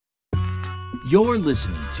You're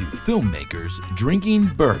listening to Filmmakers Drinking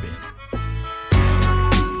Bourbon.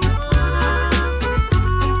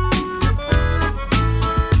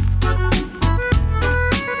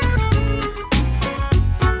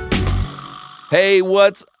 Hey,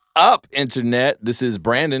 what's up, Internet? This is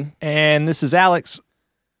Brandon. And this is Alex.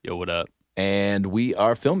 Yo, what up? And we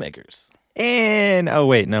are filmmakers. And, oh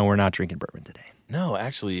wait, no, we're not drinking bourbon today. No,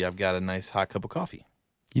 actually, I've got a nice hot cup of coffee.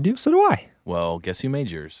 You do? So do I. Well, guess who made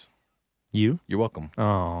yours? You? You're welcome.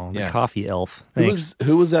 Oh, the Yeah. coffee elf. Who Thanks.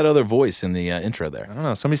 was that other voice in the intro I there? don't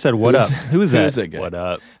know. Somebody said, what up? Who is that? Who is that guy? What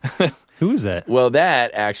up? Who is that? Well,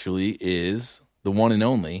 that actually is the one and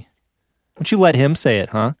only. Why don't you let him say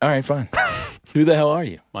it, huh? All right, fine. Who the hell are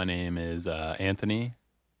you? My name is Anthony.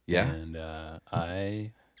 Yeah. And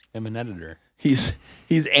I am an editor. He's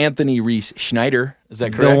Anthony Reese Schneider. Is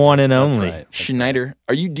that correct? The one and That's only. right. That's Schneider.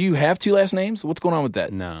 Do you have two last names? What's going on with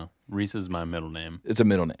that? No, Reese is my middle name. It's a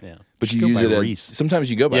middle name. Yeah. But You you go use by it Reese. sometimes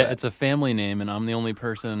you go by Yeah, that. it's a family name, and I'm the only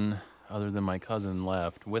person other than my cousin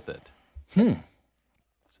left with it.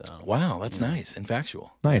 So Wow, that's nice and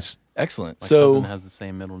factual. Nice. Excellent. my So cousin has the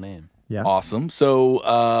same middle name. Yeah. awesome.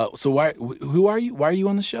 So who are you? Why are you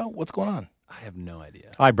on the show? What's going on? I have no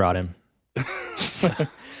idea. I brought him.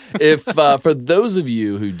 If for those of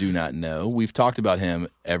you who do not know, we've talked about him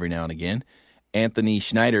every now and again. Anthony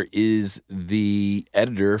Schneider is the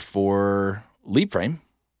editor for Leap Frame.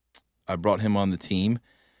 I brought him on the team,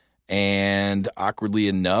 and awkwardly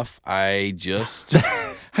enough, I just did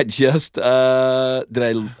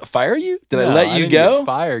I fire you? Did I No, let you didn't go? Get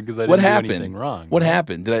fired because I didn't What do happened? anything wrong. What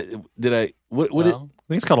happened? Did I? What? Well, I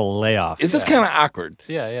think it's called a layoff. Is this kind of awkward?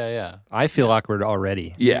 yeah. I feel awkward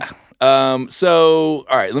already. Yeah. So,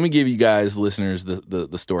 all right, let me give you guys, listeners,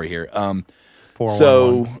 the story here.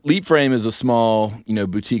 411. Leap Frame is a small,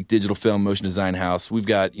 boutique digital film motion design house. We've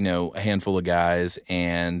got, a handful of guys,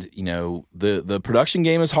 and, the production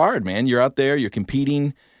game is hard, man. You're out there, you're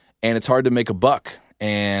competing, and it's hard to make a buck.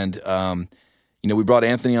 And, we brought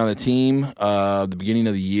Anthony on the team the beginning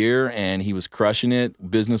of the year, and he was crushing it.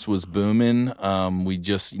 Business was booming. We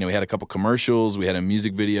just, we had a couple commercials. We had a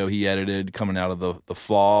music video he edited coming out of the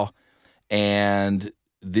fall. And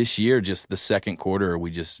this year, just the second quarter,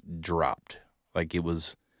 we just dropped. Like it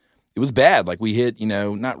was bad. Like we hit,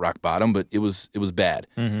 not rock bottom, but it was bad.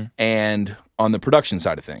 Mm-hmm. And on the production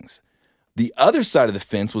side of things, the other side of the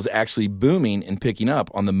fence was actually booming and picking up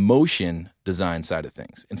on the motion design side of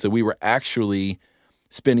things. And so we were actually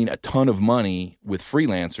spending a ton of money with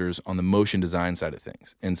freelancers on the motion design side of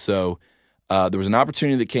things. And so there was an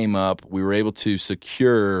opportunity that came up. We were able to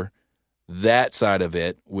secure that side of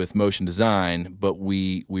it with motion design, but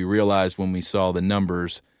we realized when we saw the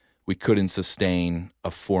numbers, we couldn't sustain a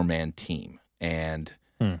 4-man team. And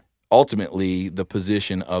ultimately, the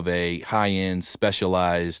position of a high-end,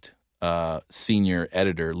 specialized senior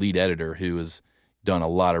editor, lead editor, who has done a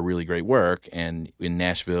lot of really great work and in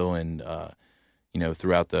Nashville and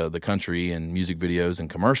throughout the country and music videos and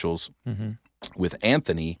commercials with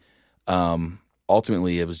Anthony,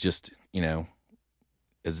 ultimately it was just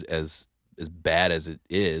as bad as it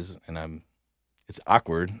is, and it's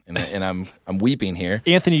awkward, and I'm weeping here.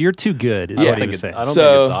 Anthony, you're too good, is Yeah. what he was saying. I don't think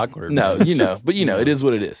it's awkward. No, but it is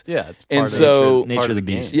what it is. Yeah, it's And part so- of Nature part of the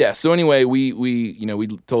game. beast. Yeah. So anyway,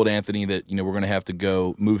 we told Anthony that we're going to have to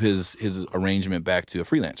go move his arrangement back to a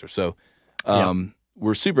freelancer. So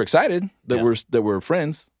we're super excited that Yeah. we're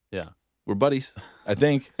friends. Yeah. We're buddies, I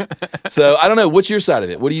think. So I don't know. What's your side of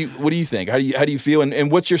it? What do you think? How do you feel?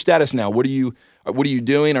 And what's your status now? What are you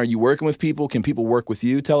doing? Are you working with people? Can people work with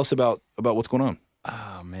you? Tell us about what's going on.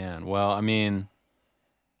 Oh man. Well, I mean,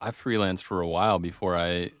 I freelanced for a while before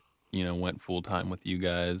I, went full time with you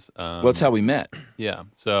guys. Well, that's how we met. Yeah.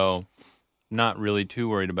 So not really too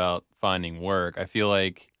worried about finding work. I feel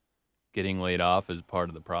like getting laid off is part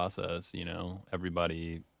of the process.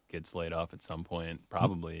 Everybody gets laid off at some point,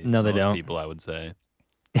 probably. No, they Most don't. people, I would say.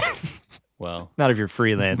 Well, Not if you're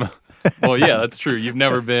freelance. yeah, that's true. You've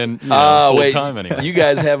never been full Wait, time anyway. you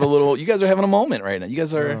guys are having a moment right now. You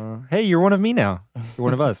guys are. Hey, you're one of me now. You're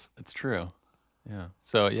one of us. It's true. Yeah.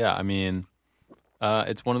 So, yeah, I mean,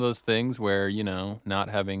 it's one of those things where, not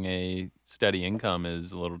having a steady income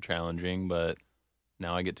is a little challenging, but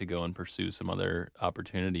now I get to go and pursue some other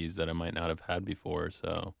opportunities that I might not have had before.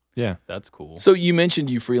 So, Yeah. that's cool. So you mentioned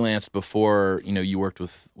you freelanced before. You worked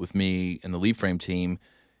with me and the Leap Frame team.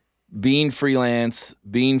 Being freelance,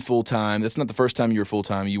 being full time. That's not the first time you were full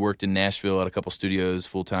time. You worked in Nashville at a couple studios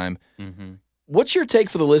full time. Mm-hmm. What's your take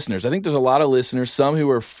for the listeners? I think there's a lot of listeners, some who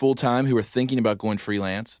are full time, who are thinking about going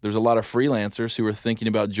freelance. There's a lot of freelancers who are thinking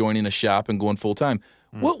about joining a shop and going full time.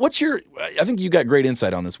 What's your? I think you got great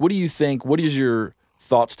insight on this. What do you think? What is your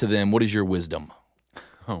thoughts to them? What is your wisdom?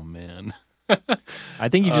 Oh man. I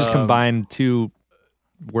think you just combined two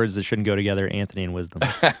words that shouldn't go together, Anthony and wisdom.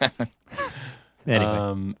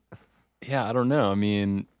 Anyway. Yeah, I don't know. I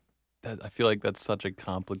mean, I feel like that's such a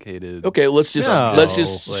complicated. Okay, let's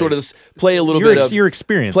just sort of play a little bit of your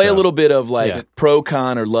experience. Play though. a little bit of pro,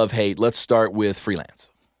 con, or love, hate. Let's start with freelance.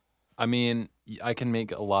 I mean, I can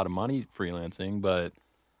make a lot of money freelancing, but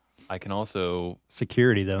I can also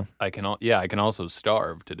security though. I can also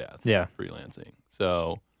starve to death. Freelancing.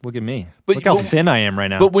 So look at me. But look how thin I am right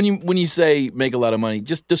now. But when you say make a lot of money,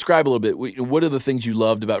 just describe a little bit. What are the things you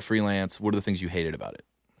loved about freelance? What are the things you hated about it?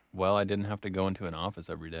 Well, I didn't have to go into an office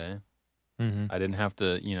every day. Mm-hmm. I didn't have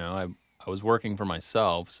to, I was working for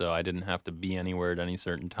myself, so I didn't have to be anywhere at any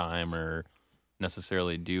certain time or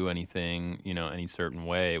necessarily do anything, any certain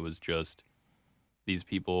way. It was just these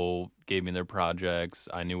people gave me their projects.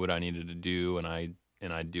 I knew what I needed to do, and I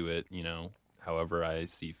do it, however I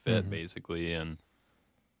see fit, basically, and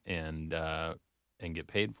get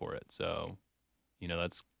paid for it. So,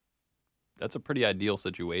 that's a pretty ideal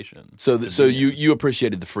situation. So you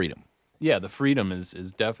appreciated the freedom. Yeah, the freedom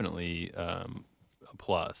is definitely a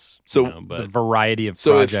plus. So but the variety of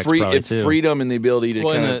projects, it's freedom and the ability to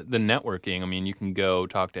kind of the networking. I mean, you can go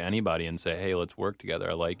talk to anybody and say, "Hey, let's work together.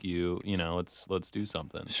 I like you. Let's do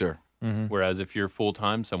something." Sure. Mm-hmm. Whereas if you're full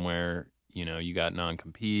time somewhere, you got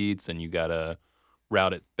non-competes and you got to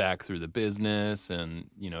route it back through the business, and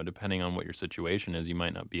depending on what your situation is, you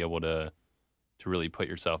might not be able to really put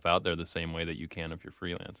yourself out there the same way that you can if you're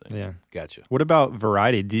freelancing. Yeah, gotcha. What about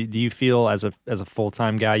variety? Do you feel as a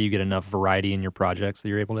full-time guy you get enough variety in your projects that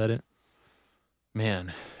you're able to edit?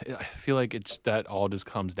 Man, I feel like that all just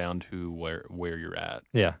comes down to where you're at.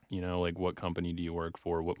 Yeah. Like what company do you work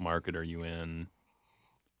for? What market are you in?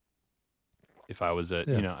 If I was at,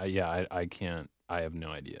 I can't. I have no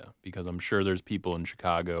idea because I'm sure there's people in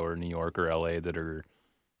Chicago or New York or LA that are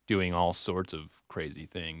doing all sorts of crazy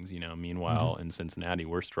things, Meanwhile, in Cincinnati,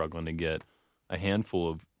 we're struggling to get a handful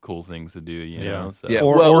of cool things to do, you know? So. Yeah.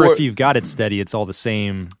 Or if you've got it steady, it's all the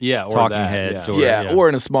same talking heads. Or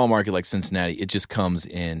in a small market like Cincinnati, it just comes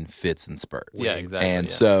in fits and spurts. Yeah, exactly. And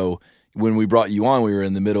so when we brought you on, we were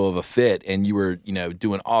in the middle of a fit and you were,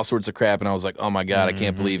 doing all sorts of crap. And I was like, oh my God, I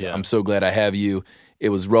can't believe it. I'm so glad I have you. It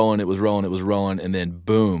was rolling. And then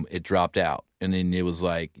boom, it dropped out. And then it was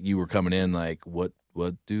like, you were coming in like, what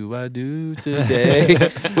do I do today?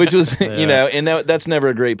 Which was, and that's never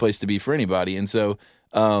a great place to be for anybody. And so,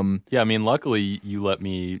 I mean, luckily you let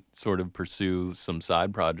me sort of pursue some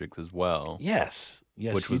side projects as well. Yes,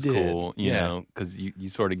 which was cool, you know, because you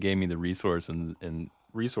sort of gave me the resources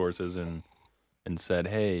and said,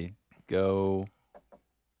 hey, go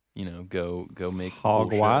make some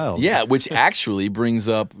hog cool wild. shit. Yeah, which actually brings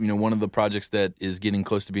up, one of the projects that is getting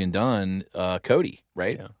close to being done, Cody,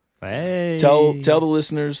 right? Yeah. Hey. Tell the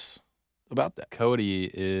listeners about that.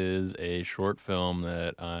 Cody is a short film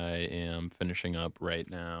that I am finishing up right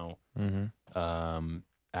now. Mm-hmm.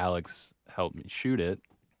 Alex helped me shoot it.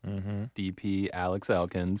 Mm-hmm. DP Alex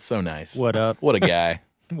Elkins. So nice. What up? What a guy.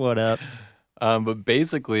 What up? But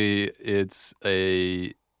basically, it's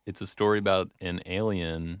a story about an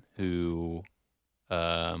alien who,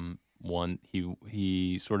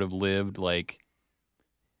 he sort of lived like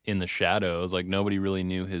in the shadows, like nobody really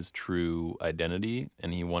knew his true identity,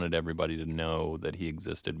 and he wanted everybody to know that he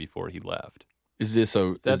existed before he left. Is this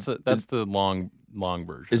that's the long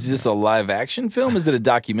version? Is this a live action film? Is it a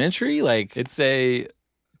documentary? Like it's a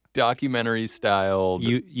documentary style.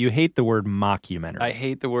 You hate the word mockumentary. I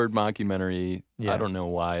hate the word mockumentary. Yeah. I don't know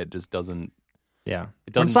why. It just doesn't. Yeah,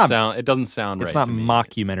 it doesn't sound. It doesn't sound right. It's not to me.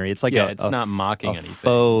 mockumentary. It's like it's not mocking anything.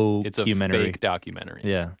 Faux it's a documentary. fake documentary.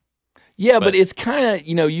 Yeah. Yeah, but it's kind of,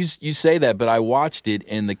 you say that, but I watched it,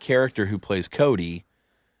 and the character who plays Cody,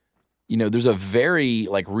 there's a very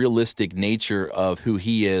like realistic nature of who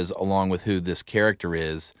he is along with who this character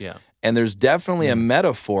is. Yeah. And there's definitely a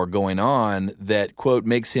metaphor going on that, quote,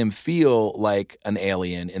 makes him feel like an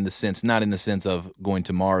alien in the sense, not in the sense of going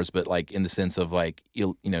to Mars, but like in the sense of like,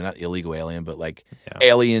 not illegal alien, but like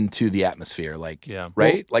alien to the atmosphere. Like,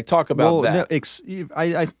 right? Like talk about that. No,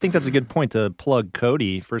 I think that's a good point to plug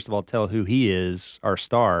Cody. First of all, tell who he is, our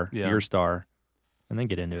star, your star, and then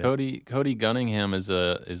get into it. Cody Gunningham is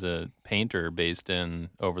a painter based in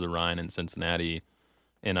over the Rhine in Cincinnati,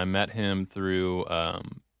 and I met him through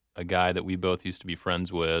a guy that we both used to be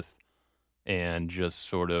friends with, and just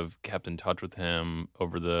sort of kept in touch with him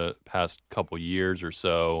over the past couple years or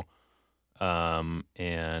so,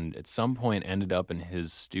 and at some point ended up in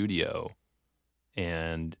his studio.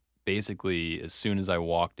 And basically, as soon as I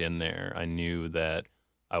walked in there, I knew that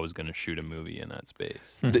I was going to shoot a movie in that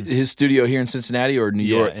space. His studio here in Cincinnati or New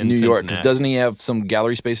York? in New York, because Cincinnati. doesn't he have some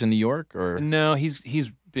gallery space in New York? Or No, he's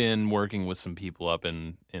been working with some people up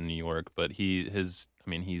in New York, but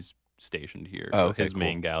he's stationed here. Oh, So okay, his cool.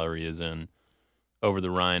 main gallery is in over the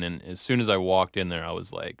Rhine, and as soon as I walked in there, I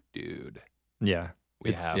was like, dude, Yeah.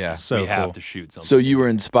 we It's- have yeah. So we have cool. to shoot something. so you were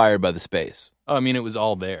inspired by the space, Oh, I mean, it was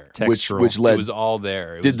all there. Textural. which led. It was all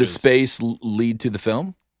there. It Did was the just- space lead to the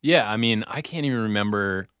film? Yeah, I mean, I can't even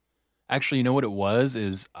remember. Actually, you know what it was?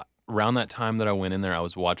 Is around that time that I went in there, I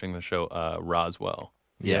was watching the show Roswell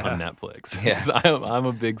Yeah. on Netflix. Yeah. 'Cause I'm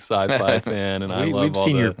a big sci-fi fan, and I love We've all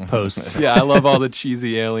seen the your posts. yeah, I love all the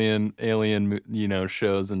cheesy alien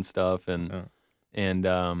shows and stuff, Oh.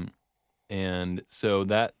 and so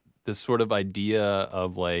that this sort of idea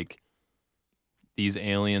of like these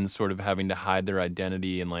aliens sort of having to hide their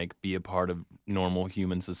identity and like be a part of normal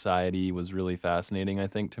human society was really fascinating, I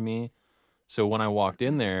think, to me. So when I walked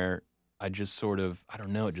in there, I just sort of, I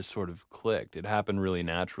don't know, it just sort of clicked. It happened really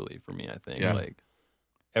naturally for me, I think. Yeah. Like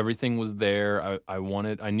everything was there. I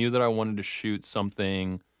knew that I wanted to shoot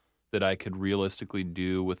something that I could realistically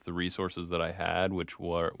do with the resources that I had, which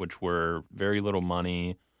were very little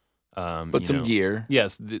money. But some gear.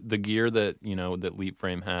 Yes, the gear that that Leap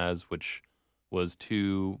Frame has, which was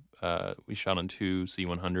we shot on 2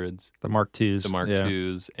 C100s, The Mark IIs. the Mark yeah.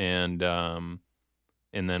 IIs, and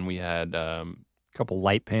then we had A couple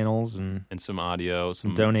light panels and some audio,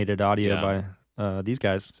 some donated audio yeah. by these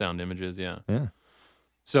guys. sound images, yeah. Yeah.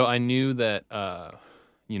 So I knew that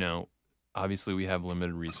obviously we have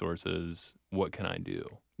limited resources. What can I do?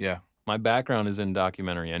 Yeah. My background is in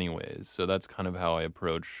documentary anyways, so that's kind of how I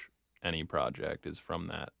approach any project, is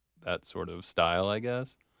from that sort of style, I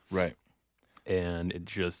guess. Right. And it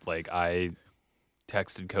just like I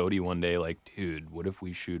texted Cody one day like, dude, what if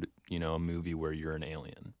we shoot, a movie where you're an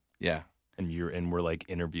alien Yeah. and we're like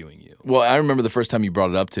interviewing you? Well, I remember the first time you brought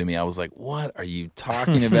it up to me, I was like, what are you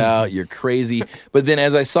talking about? You're crazy. But then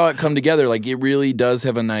as I saw it come together, like it really does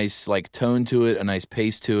have a nice like tone to it, a nice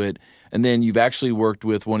pace to it. And then you've actually worked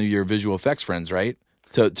with one of your visual effects friends, right?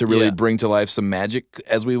 To really Yeah. bring to life some magic,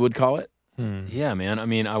 as we would call it. Yeah, man. I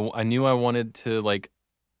mean, I knew I wanted to like,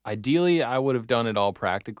 ideally I would have done it all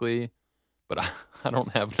practically, but I don't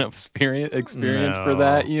have enough experience for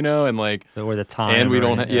that, and like, Or the time. and we or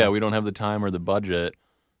don't, anything, we don't have the time or the budget.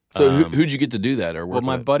 So who'd you get to do that or work Well,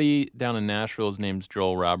 my with? buddy down in Nashville, his name's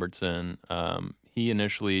Joel Robertson. He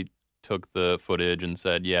initially took the footage and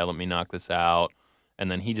said, yeah, let me knock this out. And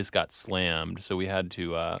then he just got slammed. So we had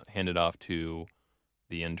to hand it off to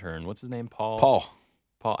the intern. What's his name? Paul,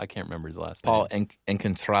 I can't remember his last Paul name.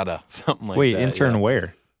 Encontrada Something like Wait, that. intern yeah.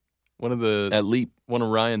 where? One of at Leap. one of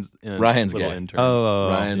Ryan's Ryan's little guy. interns. Oh,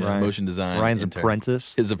 Ryan's Ryan. motion design. Ryan's intern.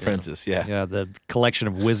 apprentice. His apprentice, yeah. Yeah, the collection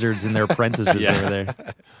of wizards and their apprentices Yeah. over there.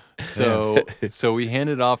 So we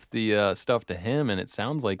handed off the stuff to him, and it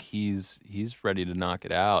sounds like he's ready to knock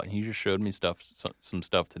it out. And he just showed me some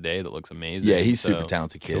stuff today that looks amazing. Yeah, he's So, super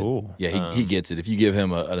talented kid. Cool. Yeah, he gets it. If you give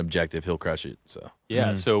him an objective, he'll crush it. So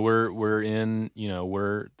Yeah, so we're in,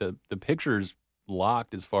 we're the picture's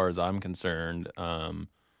locked as far as I'm concerned.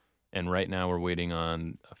 And right now we're waiting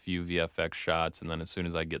on a few VFX shots, and then as soon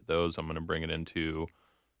as I get those, I'm going to bring it into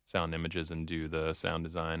sound images and do the sound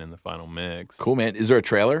design and the final mix. cool, man. Is there a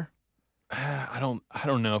trailer? I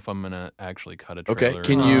don't know if I'm going to actually cut a Okay. trailer.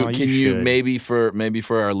 Can Oh, you you should. maybe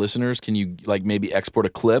for our listeners, can you like maybe export a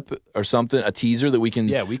clip or something, a teaser that we can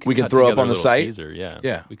Yeah, we can cut throw up together on a the little site? Teaser, yeah.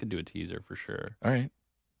 Yeah. We could do a teaser for sure. All right.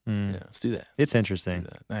 Mm. Yeah. Let's do that. It's Do interesting.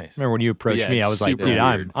 that. Nice. Remember when you approached Yeah, me, I it's was like, super dude,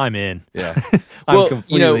 weird. I'm in. Yeah. I'm Well,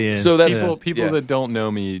 completely in. so that's People yeah. that don't know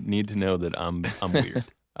me need to know that I'm weird.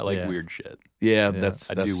 I like Yeah. weird shit. Yeah, Yeah. that's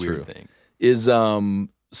I do weird true. things. Is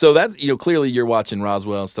so that clearly you're watching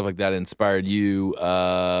Roswell and stuff like that inspired you.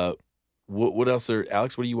 What else are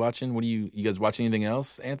Alex? What are you watching? What do you guys watch anything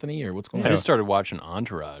else, Anthony, or what's going I on? just started watching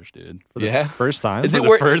Entourage, dude. For the Yeah? first time. Is For it the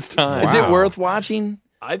wor- first time. Is it Wow. worth watching?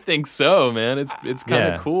 I think so, man. It's kind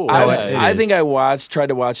of Yeah. cool. Oh, Yeah. it I is. think I tried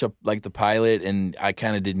to watch the pilot, and I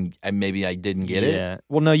kind of didn't. I didn't get it. Yeah.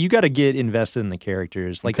 Well, no, you got to get invested in the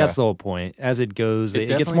characters. Like Okay. that's the whole point. As it goes, It it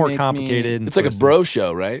gets definitely more makes me- complicated. and It's like a twisted. bro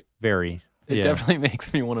show, right? Very. It yeah. definitely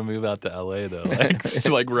makes me want to move out to LA though.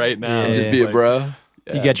 Like right now. Yeah. And just it's be a like- bro.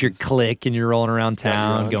 yeah, You got your it's- clique and you're rolling around Got your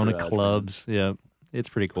town, going to entourage, clubs. Yeah, it's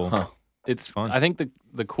pretty cool. Huh. It's fun. I think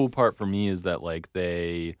the cool part for me is that like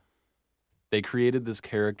they created this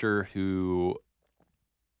character who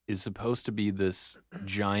is supposed to be this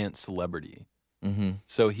giant celebrity. Mm-hmm.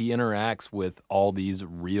 So he interacts with all these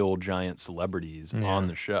real giant celebrities Yeah. on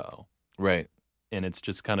the show. Right. And it's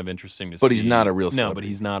just kind of interesting to see. But he's not a real No, but celebrity.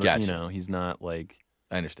 he's not, Gotcha. he's not like,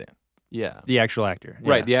 I understand. Yeah. The actual actor.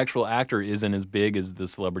 Right. Yeah. The actual actor isn't as big as the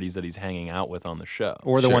celebrities that he's hanging out with on the show.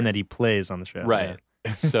 Or the one that he plays on the show. Right.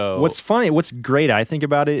 Yeah. So what's great, I think,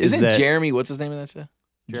 about it is Isn't that Jeremy, what's his name in that show?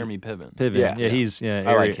 Jeremy Piven. Yeah, Yeah. he's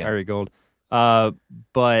I like him. Ari Gold.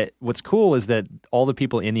 But what's cool is that all the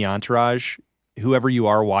people in the entourage, whoever you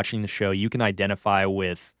are watching the show, you can identify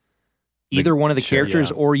with either one of the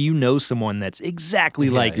characters, or you know someone that's exactly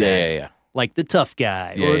like that. Yeah. Like the tough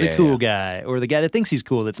guy, Yeah, or the yeah, cool yeah. guy, or the guy that thinks he's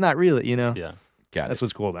cool that's not really, Yeah. Got That's it.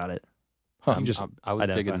 what's cool about it. Huh. I'm just I was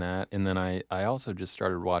digging identify. that, and then I also just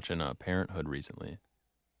started watching Parenthood recently,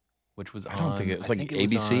 which was I don't think it was like think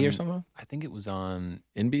ABC on- or something? I think it was on.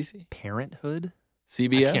 NBC? Parenthood?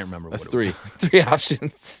 CBS? I can't remember That's what it three. Three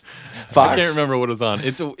options. I Fox. can't remember what it was on.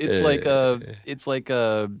 It's like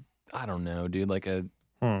a I don't know, dude, like a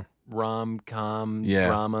rom-com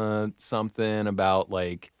drama, something about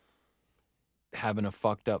like having a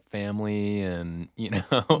fucked up family, and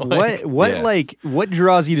what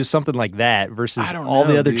draws you to something like that versus I don't all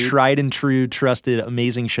the know, other dude. tried and true, trusted,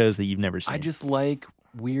 amazing shows that you've never seen? I just like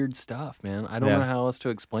weird stuff, man. I don't know how else to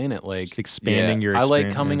explain it. Like just expanding your I experience.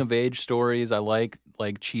 like coming of age stories. I like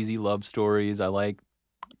cheesy love stories. I like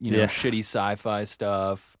shitty sci-fi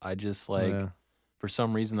stuff. I just like for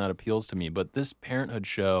some reason that appeals to me. But this Parenthood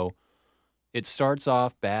show, it starts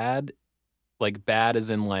off bad, like bad as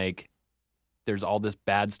in like there's all this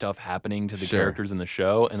bad stuff happening to the characters in the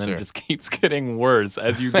show, and then it just keeps getting worse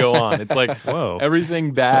as you go on. It's like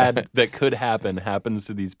everything bad that could happen happens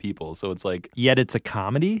to these people. So it's like, yet it's a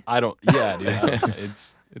comedy. dude.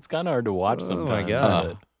 It's kind of hard to watch sometimes. my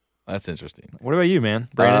God. That's interesting. What about you, man?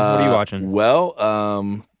 Brandon, what are you watching?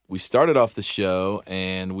 Well, we started off the show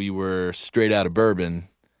and we were straight out of bourbon,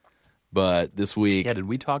 but this week Yeah, did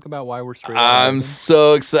we talk about why we're straight out? I'm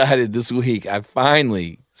so excited. This week I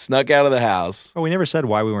finally snuck out of the house. Oh, we never said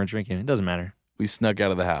why we weren't drinking. It doesn't matter. We snuck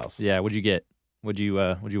out of the house. Yeah, what'd you get? What'd you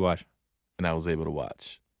watch? And I was able to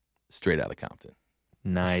watch Straight Outta Compton.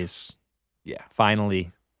 Nice. Yeah.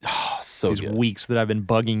 Finally. Oh, so These good. weeks that I've been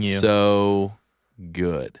bugging you. So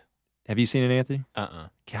good. Have you seen it, Anthony? God.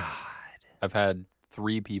 I've had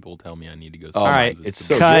 3 people tell me I need to go see Oh, it. All right, it's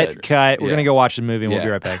so good. Cut. We're Yeah. gonna go watch the movie and we'll be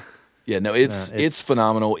Yeah. right back. Yeah, no, it's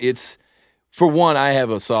phenomenal. It's, for one, I have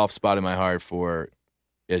a soft spot in my heart for,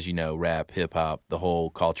 as you know, rap, hip hop, the whole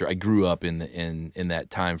culture. I grew up in that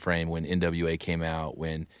time frame when NWA came out,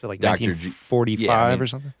 when So like Dr. 1945 or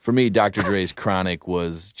something? For me, Dr. Dre's Chronic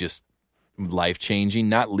was just life changing.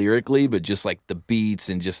 Not lyrically, but just like the beats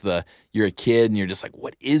and just you're a kid and you're just like,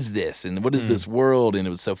 what is this? And what is this world? And it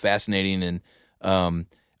was so fascinating. And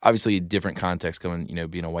obviously a different context coming,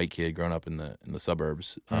 being a white kid growing up in the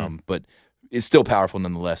suburbs. But it's still powerful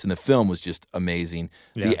nonetheless. And the film was just amazing.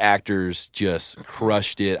 Yeah. The actors just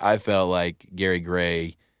crushed it. I felt like Gary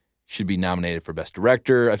Gray should be nominated for Best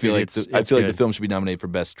Director. I feel like the film should be nominated for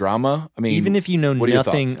Best Drama. I mean, even if you know what are your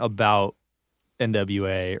nothing thoughts? about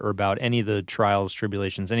NWA or about any of the trials,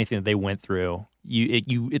 tribulations, anything that they went through,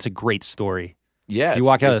 it's a great story. Yeah, You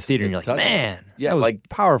walk out of the theater and you're it's like, touching. man, Yeah, that was like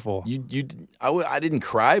powerful. I didn't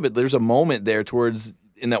cry, but there's a moment there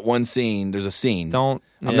in that one scene. There's a scene. I'm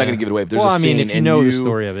not going to give it away. But there's well, a I mean, scene, if you and know the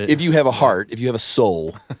story of it, if you have a heart, if you have a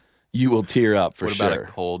soul, you will tear up for What sure. about a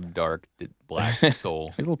cold, dark, black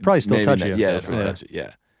soul? it'll probably still Maybe touch not. you. Yeah, it'll touch it.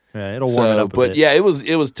 Yeah. Yeah, it'll warm it up a but bit. yeah, it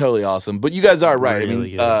was totally awesome. But you guys are right.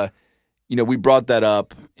 Really I mean, we brought that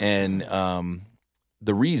up, and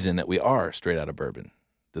the reason that we are straight out of bourbon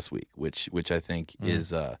this week, which I think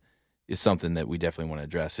is something that we definitely want to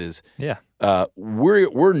address, is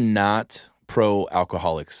we're not pro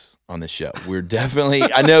alcoholics on this show. We're definitely,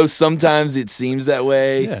 I know sometimes it seems that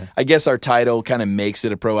way. Yeah. I guess our title kind of makes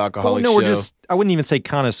it a pro alcoholic show. I wouldn't even say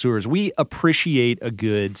connoisseurs. We appreciate a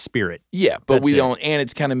good spirit. Yeah, but That's we it. don't, and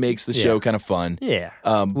it kind of makes the show kind of fun. Yeah.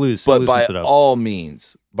 But Loosens by it up. all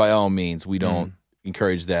means, we don't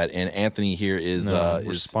encourage that. And Anthony here is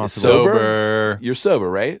responsible. Sober. You're sober,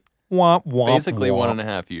 right? Womp, womp, Basically womp.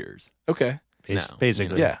 1.5 years. Okay. now.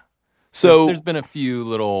 Basically. Yeah. So there's been a few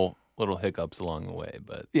little hiccups along the way,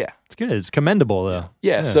 but yeah. It's good. It's commendable, though.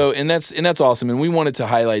 Yeah, so and that's awesome, and we wanted to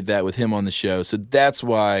highlight that with him on the show. So that's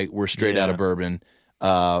why we're straight out of bourbon,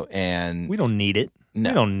 and We don't need it. No.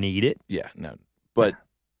 We don't need it. yeah, no, but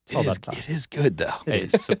all it is, about time. it is good though. hey,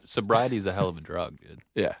 sobriety is a hell of a drug, dude.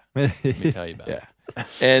 Yeah, Let me tell you about it. yeah.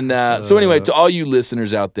 And so anyway, to all you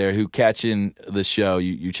listeners out there who catch in the show,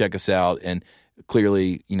 you check us out, and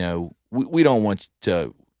clearly, we don't want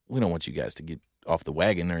you guys to get off the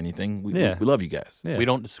wagon or anything. We love you guys. Yeah. We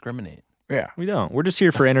don't discriminate. Yeah. We don't. We're just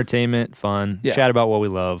here for entertainment, fun, Yeah. chat about what we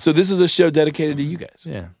love. So this is a show dedicated to you guys.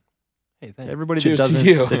 Yeah. Hey, thanks. Everybody Cheers that to doesn't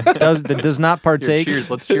you. that does not partake. Here, cheers.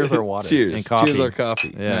 Let's cheers our water. Cheers. And coffee. Cheers our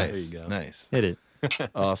coffee. Yeah. Nice. There you go. Nice. Hit it.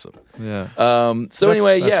 Awesome. Yeah. So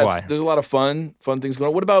anyway, that's why. there's a lot of fun things going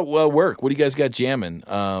on. What about work? What do you guys got jamming?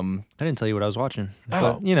 I didn't tell you what I was watching.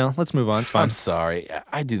 Oh. But, let's move on. It's fine. I'm sorry.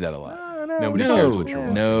 I do that a lot. Nobody cares what you're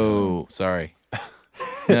watching. No, sorry.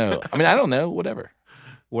 No. I mean, I don't know. Whatever.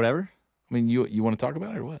 Whatever. I mean, you want to talk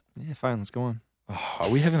about it or what? Yeah, fine. Let's go on. Oh, are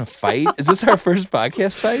we having a fight? Is this our first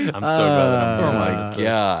podcast fight? I'm so glad that I'm Oh here. my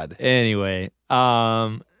God. Anyway,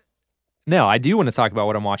 no, I do want to talk about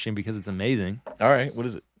what I'm watching because it's amazing. All right. What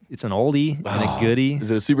is it? It's an oldie and a goodie.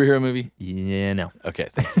 Is it a superhero movie? Yeah, no. Okay.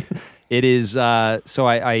 It is. So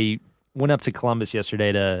I went up to Columbus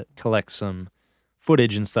yesterday to collect some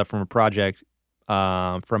footage and stuff from a project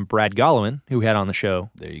from Brad Gollowin, who we had on the show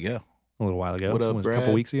There you go. a little while ago. What up, It was a Brad?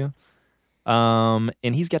 couple weeks ago. And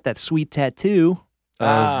he's got that sweet tattoo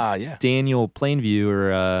of Yeah. Daniel Plainview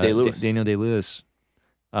or Day-Lewis. Daniel Day-Lewis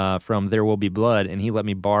from There Will Be Blood, and he let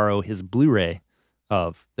me borrow his Blu-ray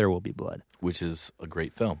of There Will Be Blood. Which is a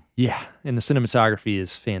great film. Yeah, and the cinematography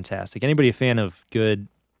is fantastic. Anybody a fan of good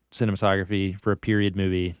cinematography for a period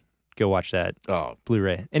movie, go watch that Oh,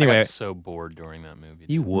 Blu-ray. I Anyway, got so bored during that movie.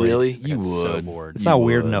 you dude. would. really? I You got so would. bored. It's You not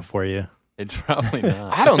weird would. enough for you. It's probably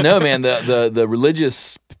not. I don't know, man. The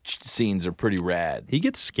religious scenes are pretty rad. He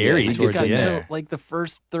gets scary Yeah, he towards gets the got end. so- like the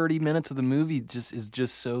first 30 minutes of the movie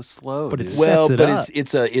is so slow. But dude. it's- Well, sets it but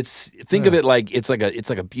up. it's think of it like it's like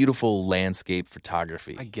a beautiful landscape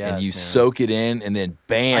photography. I guess, and you man. soak it in, and then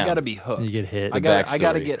bam. I got to be hooked. You get hit. I The got to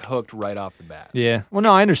backstory. get hooked right off the bat. Yeah. Well,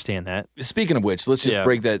 no, I understand that. Speaking of which, let's just Yeah.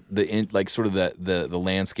 break that sort of the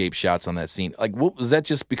landscape shots on that scene. Like, what was that?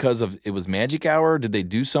 Just because of it was magic hour? Did they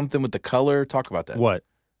do something with the color? Talk about that. What?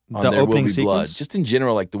 On The There Will opening Be Blood. sequence? Just in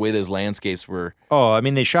general, like the way those landscapes were. Oh, I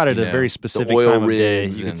mean, they shot it You at a know, very the specific oil time of day.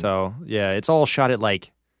 rigs You can and- tell. Yeah, it's all shot at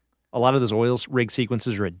like a lot of those oil rig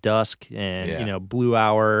sequences are at dusk and Yeah. blue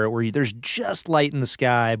hour where there's just light in the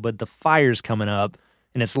sky, but the fire's coming up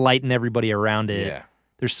and it's lighting everybody around it. Yeah,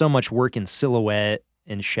 There's so much work in silhouette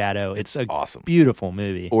and shadow. It's a awesome. beautiful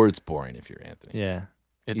movie. Or it's boring if you're Anthony. Yeah.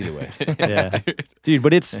 Either way. Yeah. Dude,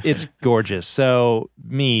 but it's gorgeous. So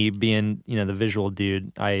me being, the visual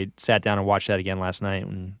dude, I sat down and watched that again last night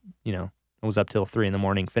and, I was up till 3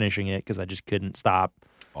 a.m. finishing it because I just couldn't stop.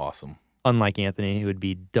 Awesome. Unlike Anthony, who would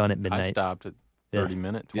be done at I midnight. stopped at 30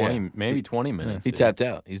 minutes, 20, Yeah. maybe 20 minutes. He dude. tapped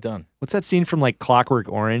out. He's done. What's that scene from like Clockwork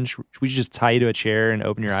Orange? Should we just tie you to a chair and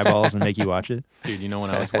open your eyeballs and make you watch it? Dude, when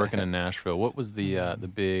I was working in Nashville, what was the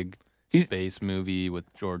big space movie with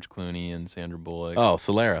George Clooney and Sandra Bullock? Oh,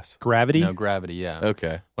 Solaris. Gravity? No, Gravity, yeah.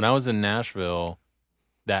 Okay. When I was in Nashville,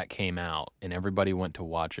 that came out and everybody went to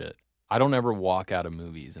watch it. I don't ever walk out of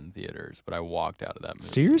movies in theaters, but I walked out of that movie.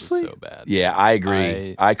 Seriously? It was so bad. Yeah, I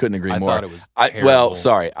agree. I couldn't agree I more. thought it was Well, terrible.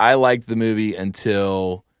 sorry. I liked the movie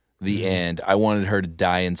until the end. I wanted her to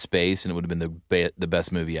die in space, and it would have been the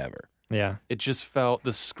best movie ever. Yeah. It just felt,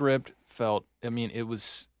 the script felt, it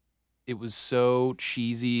was so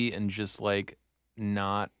cheesy and just like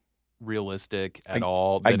not realistic at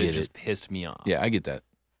all I that get it just it. pissed me off. Yeah, I get that.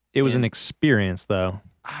 It was an And- experience, though.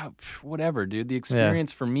 Whatever, dude. The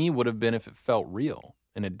experience for me would have been if it felt real,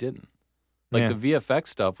 and it didn't. Like Yeah. the VFX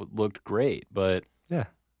stuff looked great, but Yeah.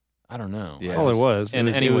 I don't know. Yeah. That's all it was. And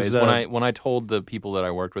it was, anyways, it was, when I told the people that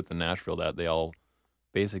I worked with in Nashville that, they all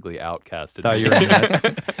basically outcasted Thought me. you were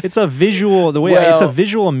nuts. It's a visual, it's a Well-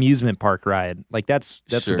 visual amusement park ride. Like that's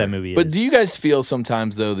Sure. what that movie is. But do you guys feel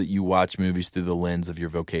sometimes, though, that you watch movies through the lens of your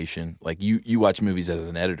vocation? Like, you watch movies as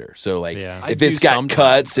an editor. So, like, Yeah. I if do it's got sometimes.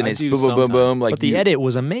 cuts and I it's do boom, boom, boom, boom, sometimes. like but the edit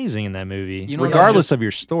was amazing in that movie, You know what, regardless of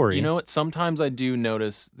your story. You know what? Sometimes I do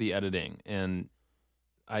notice the editing, and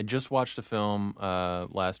I just watched a film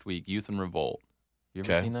last week, Youth and Revolt. You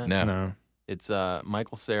ever Okay. seen that? No. No. It's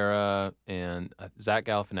Michael Cera and Zach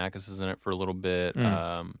Galifianakis is in it for a little bit.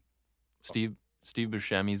 Steve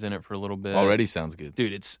Buscemi's in it for a little bit. Already sounds good.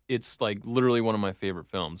 Dude, it's like literally one of my favorite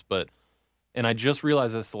films. And I just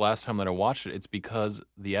realized this the last time that I watched it. It's because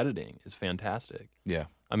the editing is fantastic. Yeah.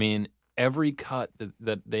 I mean, every cut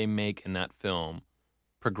that they make in that film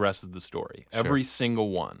progresses the story. Sure. Every single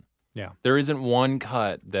one. Yeah. There isn't one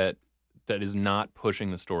cut that is not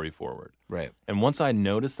pushing the story forward. Right. And once I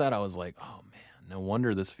noticed that, I was like, oh man, no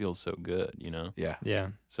wonder this feels so good, Yeah. Yeah.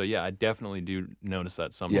 So yeah, I definitely do notice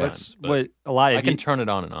that sometimes. Yeah. That's but what a lot. I can turn it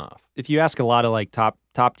on and off. If you ask a lot of like top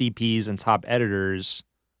DPs and top editors,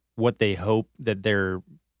 what they hope that their,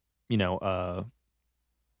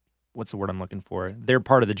 what's the word I'm looking for? Their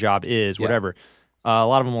part of the job is Yeah. whatever. A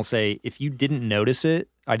lot of them will say, if you didn't notice it,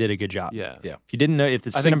 I did a good job. Yeah. Yeah. If you didn't know, if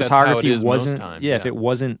the I think that's how it cinematography is most wasn't, times, if it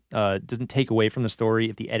wasn't, doesn't take away from the story,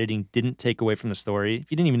 if the editing didn't take away from the story,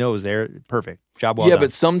 if you didn't even know it was there, perfect. Job well done.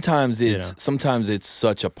 But sometimes it's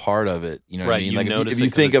such a part of it. You know what I mean? You like notice if you it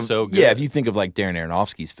 'cause think it's of so good. if you think of like Darren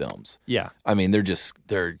Aronofsky's films. Yeah. I mean,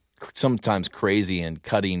 they're sometimes crazy and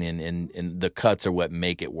cutting and the cuts are what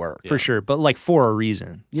make it work. For sure. But like for a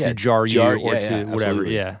reason. Yeah, To jar you or to whatever.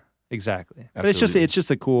 absolutely. Yeah. Exactly. But Absolutely. it's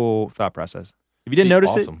just a cool thought process. If you didn't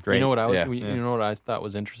notice awesome. it, great. You know what Yeah. you know what I thought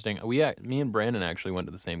was interesting? Me and Brandon actually went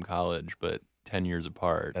to the same college, but 10 years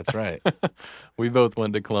apart. That's right. We both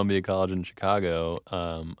went to Columbia College in Chicago.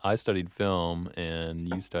 I studied film and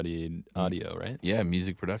you studied audio, right? Yeah,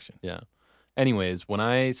 music production. Yeah. Anyways, when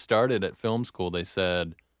I started at film school, they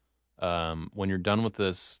said, when you're done with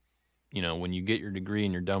this, when you get your degree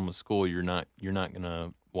and you're done with school, you're not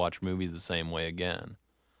gonna watch movies the same way again.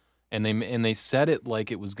 And they said it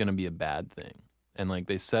like it was gonna be a bad thing, and like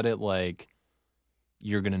they said it like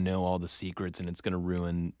you're gonna know all the secrets and it's gonna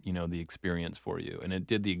ruin the experience for you. And it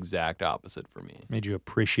did the exact opposite for me. Made you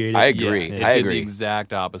appreciate it. I agree. Yeah, it did the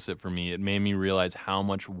exact opposite for me. It made me realize how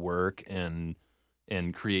much work and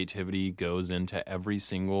creativity goes into every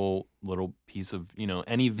single little piece of,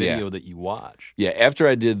 any video that you watch. Yeah, after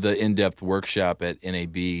I did the in-depth workshop at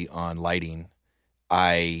NAB on lighting,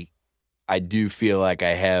 I do feel like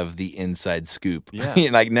I have the inside scoop. Yeah.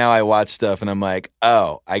 Like now I watch stuff and I'm like,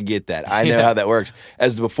 oh, I get that. I know how that works.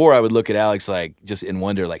 As before, I would look at Alex like just in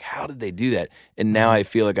wonder, like how did they do that? And now I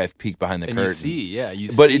feel like I've peeked behind the curtain. You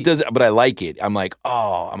see. But it does. But I like it. I'm like,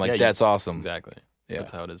 that's awesome. Exactly. Yeah.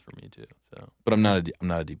 That's how it is for me too. So, but I'm not a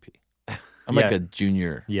DP. I'm like a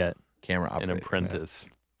junior camera operator. An apprentice.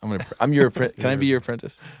 I'm your apprentice. Can I be your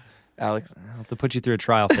apprentice, Alex? I'll have to put you through a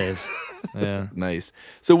trial phase. Yeah. Nice.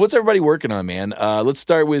 So what's everybody working on, man? Let's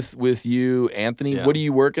start with you, Anthony. Yeah. What are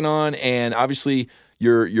you working on? And obviously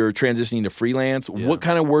you're transitioning to freelance. Yeah. What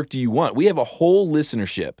kind of work do you want? We have a whole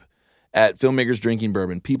listenership at Filmmakers Drinking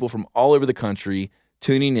Bourbon, people from all over the country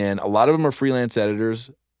tuning in. A lot of them are freelance editors,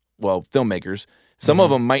 filmmakers. Some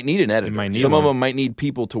of them might need an editor. Some of them might need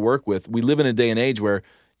people to work with. We live in a day and age where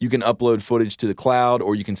you can upload footage to the cloud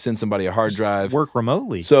or you can send somebody a hard drive. Work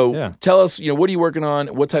remotely. So tell us, what are you working on?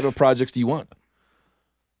 What type of projects do you want?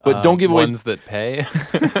 But don't give away ones that pay.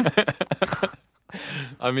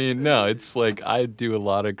 I mean, no, it's like I do a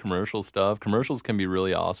lot of commercial stuff. Commercials can be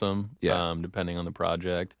really awesome, depending on the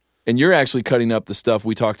project. And you're actually cutting up the stuff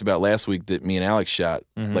we talked about last week that me and Alex shot,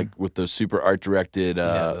 like with the super art directed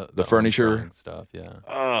the furniture stuff. Yeah.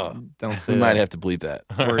 Don't say we that. might have to bleep that.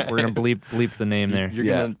 We're gonna bleep the name there. You're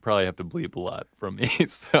gonna probably have to bleep a lot from me.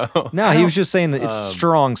 So No, he was just saying that it's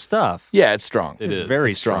strong stuff. Yeah, it's strong. It It's is.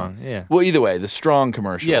 very It's strong. Yeah. Well, either way, the strong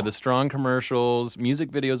commercial. Yeah, the strong commercials.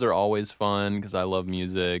 Music videos are always fun because I love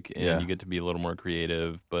music and you get to be a little more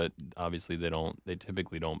creative. But obviously, they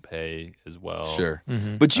typically don't pay as well. Sure.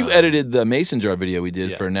 But you edited the Mason jar video we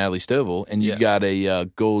did for Natalie Stovall, and you got a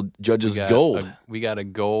gold judge's gold. We got a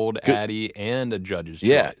gold Addy and a judge's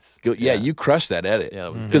Yeah, choice. you crushed that edit. Yeah,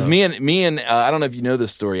 it was because dope. me and I don't know if you know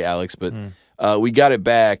this story, Alex, but we got it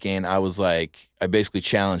back, and I was like, I basically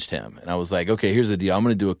challenged him, and I was like, okay, here's the deal. I'm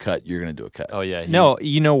going to do a cut. You're going to do a cut. Oh yeah. No,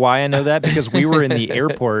 you know why I know that? Because we were in the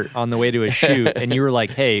airport on the way to a shoot, and you were like,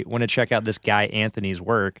 "Hey, want to check out this guy Anthony's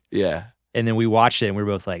work?" Yeah. And then we watched it, and we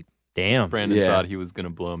were both like, "Damn, Brandon thought he was going to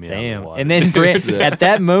blow me out of the damn!" water. And then at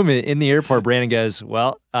that moment in the airport, Brandon goes,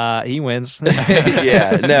 "Well, he wins."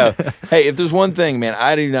 Yeah, no. Hey, if there's one thing, man,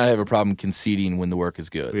 I do not have a problem conceding when the work is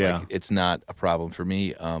good. Yeah. Like, it's not a problem for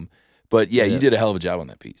me. But yeah, you did a hell of a job on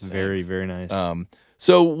that piece. Very, very nice.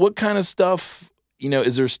 So what kind of stuff,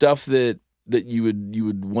 is there stuff that you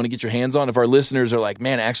would want to get your hands on? If our listeners are like,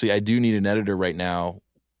 man, actually, I do need an editor right now,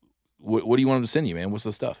 what do you want them to send you, man? What's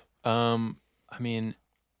the stuff? I mean,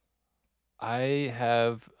 I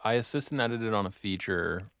assistant edited on a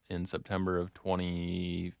feature in September of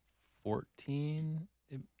 2014,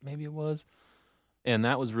 maybe it was. And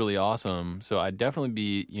that was really awesome. So I'd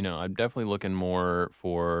definitely I'm definitely looking more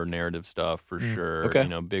for narrative stuff for sure. Okay.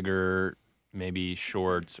 Bigger, maybe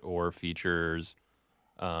shorts or features.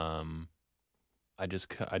 I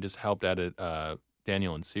just helped edit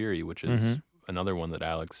Daniel and Siri, which is another one that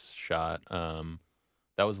Alex shot.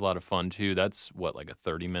 That was a lot of fun too. That's like a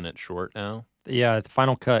 30-minute short now. Yeah, the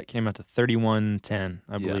final cut came out to 31:10,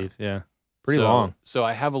 I believe. Yeah. Pretty long. So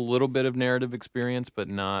I have a little bit of narrative experience, but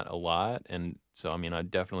not a lot. And so, I mean, I'd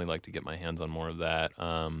definitely like to get my hands on more of that.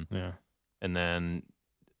 Yeah. And then,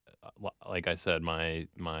 like I said, my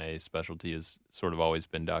specialty has sort of always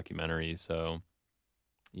been documentary. So,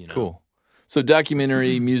 Cool. So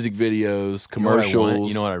documentary, music videos, commercials.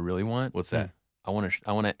 You know what I really want? What's that? I want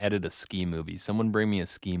to edit a ski movie. Someone bring me a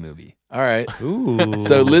ski movie. All right. Ooh.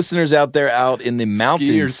 So listeners out there out in the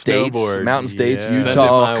mountain states, Yeah.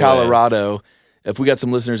 Utah, Colorado, if we got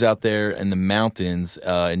some listeners out there in the mountains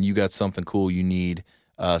and you got something cool you need,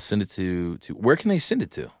 send it to where can they send it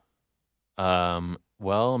to?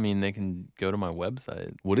 Well, I mean, they can go to my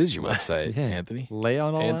website. What is your website, Anthony? Lay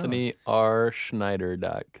on all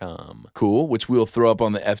AnthonyRSchneider.com. Cool, which we'll throw up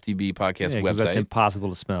on the FTB podcast website. That's impossible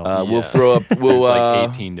to spell. We'll throw up. We'll There's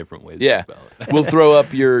like 18 different ways to spell it. We'll throw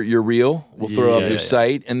up your reel. We'll throw up your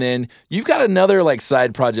site, and then you've got another like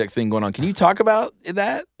side project thing going on. Can you talk about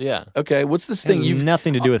that? Yeah. Okay. What's this thing? You've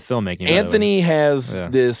nothing to do with filmmaking. Anthony has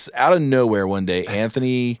this out of nowhere one day.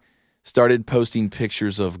 Anthony started posting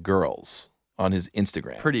pictures of girls on his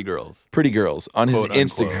Instagram. Pretty girls on his quote,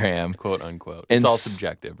 Instagram, quote unquote. And it's all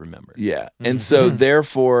subjective, remember? Yeah. And so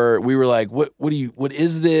therefore we were like, what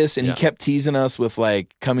is this? And he kept teasing us with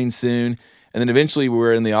like coming soon. And then eventually we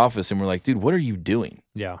were in the office and we're like, dude, what are you doing?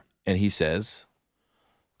 Yeah. And he says,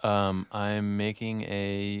 I'm making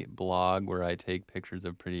a blog where I take pictures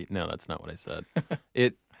of pretty. No, that's not what I said.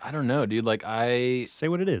 I don't know, dude. Like say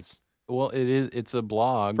what it is. Well, it's a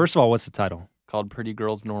blog. First of all, what's the title? Called Pretty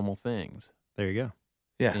Girls Normal Things. There you go.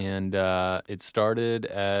 Yeah. And it started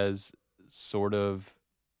as sort of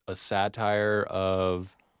a satire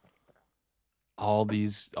of all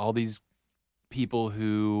these people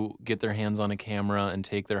who get their hands on a camera and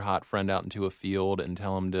take their hot friend out into a field and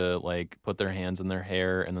tell them to like put their hands in their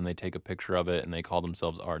hair, and then they take a picture of it and they call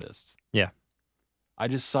themselves artists. Yeah. I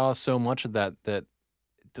just saw so much of that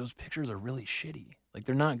those pictures are really shitty. Like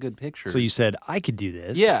they're not good pictures. So you said I could do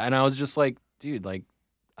this. Yeah, and I was just like, dude, like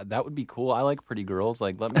that would be cool. I like pretty girls.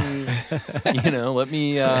 Like let me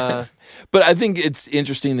But I think it's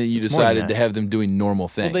interesting that you decided to have them doing normal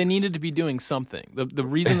things. Well, they needed to be doing something. The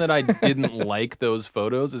reason that I didn't like those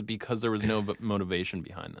photos is because there was no motivation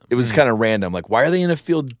behind them. It was kind of random. Like, why are they in a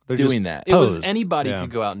field doing that? It was anybody could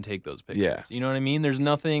go out and take those pictures. Yeah. You know what I mean? There's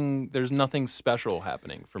nothing special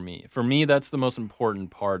happening for me. For me, that's the most important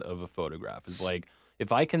part of a photograph. Is like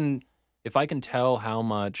if I can tell how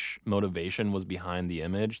much motivation was behind the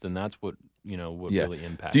image, then that's what really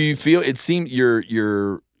impacts. Do you me. feel it seemed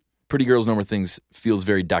your Pretty Girls Normal Things feels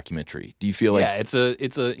very documentary? Do you feel like it's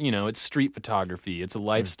street photography. It's a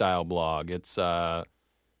lifestyle blog. It's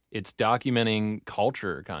documenting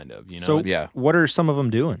culture, kind of. So what are some of them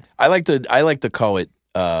doing? I like to call it.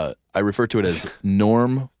 I refer to it as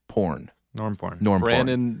norm porn. Norm porn.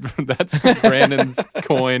 Brandon, that's Brandon's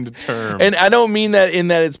coined term. And I don't mean that in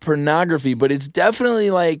that it's pornography, but it's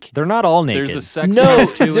definitely like they're not all naked. There's a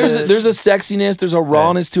sexiness to it. There's a sexiness, there's a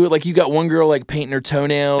rawness to it. Like you got one girl like painting her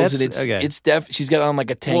toenails, and she's got on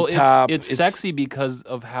like a tank top. It's sexy because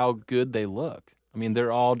of how good they look. I mean,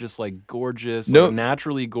 they're all just like gorgeous,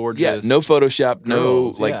 naturally gorgeous. Yeah, no Photoshop,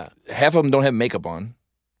 girls, half of them don't have makeup on.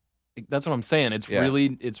 That's what I'm saying. It's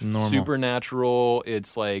it's normal. Supernatural.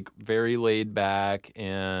 It's like very laid back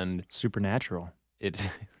and supernatural. Yeah,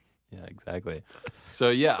 exactly.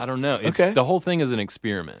 So I don't know. The whole thing is an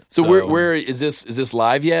experiment. So where is this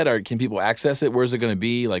live yet, or can people access it? Where's it going to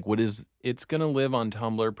be? Like, what is? It's going to live on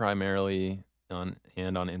Tumblr primarily,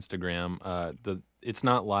 and on Instagram. It's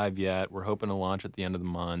not live yet. We're hoping to launch at the end of the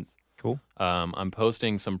month. Cool. I'm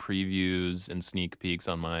posting some previews and sneak peeks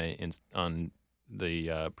on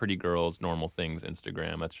the Pretty Girls Normal Things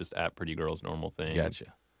Instagram. That's just at Pretty Girls Normal Things.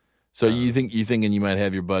 Gotcha. So you thinking you might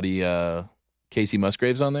have your buddy Casey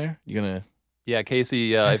Musgraves on there? You gonna? Yeah,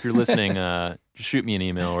 Casey. If you're listening, just shoot me an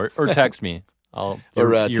email or text me. Or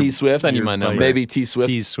T Swift. Send you my number. Maybe T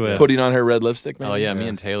Swift. Putting on her red lipstick. Maybe? Oh yeah, me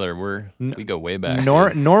and Taylor. We go way back.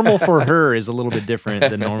 Normal for her is a little bit different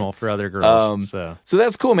than normal for other girls. So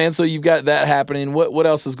that's cool, man. So you've got that happening. What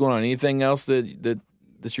else is going on? Anything else that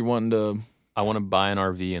you're wanting to? I want to buy an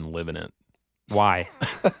RV and live in it. Why?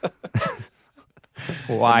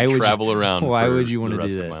 Why would travel around? Why would you want to to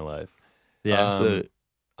do that? Of my life? Yeah,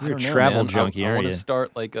 you're a travel junkie, aren't you? I want to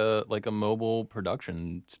start like a mobile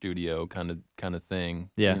production studio kind of thing.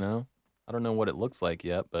 Yeah, I don't know what it looks like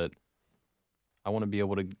yet, but I want to be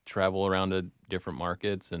able to travel around to different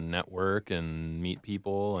markets and network and meet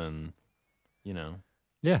people and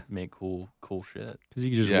make cool shit. Because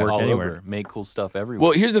you can just work all anywhere. Over, make cool stuff everywhere.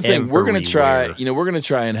 Well, here's the thing: we're gonna try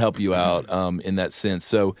and help you out in that sense.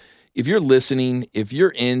 So if you're listening, if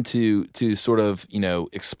you're into sort of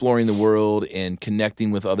exploring the world and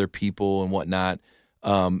connecting with other people and whatnot,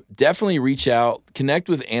 definitely reach out, connect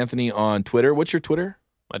with Anthony on Twitter. What's your Twitter?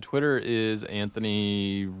 My Twitter is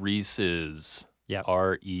Anthony Reese's. Yeah,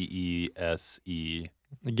 REESE.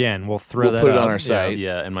 Again, we'll put it on our site.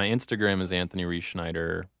 Yeah, and my Instagram is Anthony Reese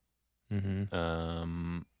Schneider.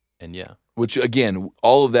 Mm-hmm. yeah. Which, again,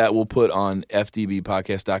 all of that we'll put on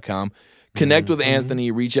fdbpodcast.com. Connect with Anthony,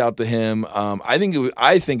 reach out to him. I think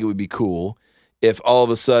it would be cool if all of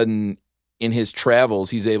a sudden in his travels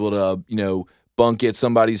he's able to, bunk at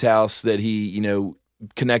somebody's house that he,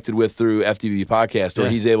 connected with through FDB Podcast, or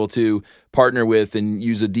he's able to partner with and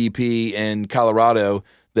use a DP in Colorado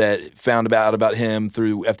that found out about him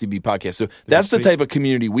through FDB Podcast. So that's the type of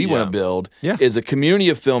community we want to build, is a community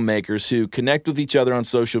of filmmakers who connect with each other on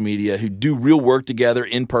social media, who do real work together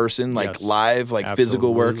in person, like live, like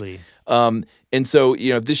physical work. And so,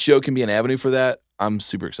 if this show can be an avenue for that, I'm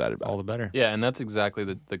super excited about it. All the better. Yeah, and that's exactly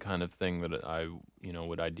the kind of thing that I,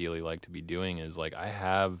 would ideally like to be doing is like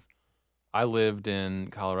I lived in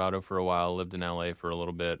Colorado for a while, lived in LA for a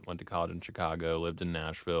little bit, went to college in Chicago, lived in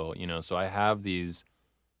Nashville, so I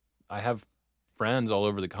have friends all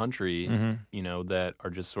over the country, that are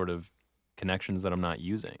just sort of connections that I'm not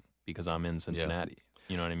using because I'm in Cincinnati.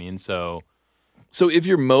 You know what I mean? So if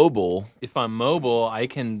you're mobile, if I'm mobile, I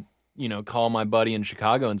can, call my buddy in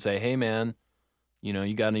Chicago and say, hey man,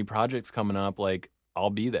 you got any projects coming up? Like, I'll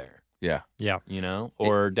be there. Yeah.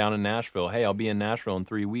 Or down in Nashville. Hey, I'll be in Nashville in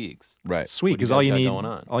 3 weeks. Right. Sweet, because all you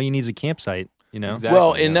need is a campsite. Exactly,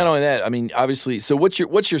 well, and not only that, I mean, obviously. So, what's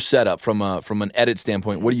your setup from an edit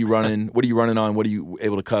standpoint? What are you running? What are you running on? What are you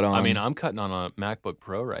able to cut on? I mean, I'm cutting on a MacBook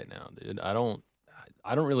Pro right now, dude. I don't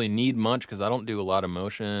really need much because I don't do a lot of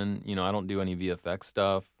motion. I don't do any VFX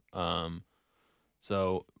stuff.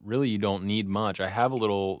 So really, you don't need much. I have a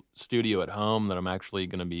little studio at home that I'm actually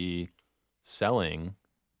going to be selling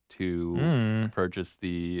to purchase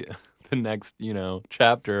the next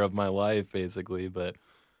chapter of my life, basically. But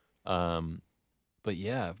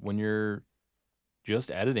yeah, when you're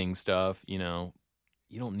just editing stuff, you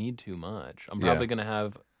don't need too much. I'm probably going to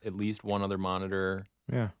have at least one other monitor.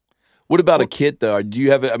 Yeah. What about a kit, though? Do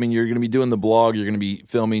you have it? I mean, you're going to be doing the blog. You're going to be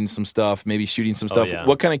filming some stuff, maybe shooting some stuff.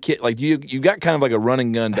 What kind of kit? Like, you got kind of like a run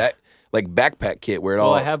and gun backpack kit where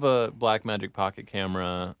I have a Blackmagic Pocket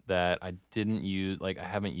camera that I didn't use. Like, I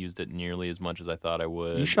haven't used it nearly as much as I thought I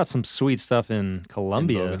would. You shot some sweet stuff in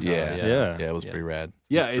Colombia. Yeah, it was pretty rad.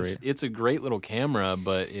 Yeah, it's a great little camera,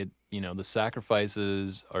 but the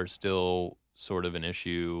sacrifices are still sort of an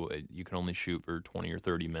issue. You can only shoot for 20 or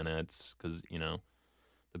 30 minutes because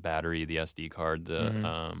the battery, the SD card,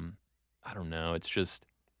 I don't know. It's just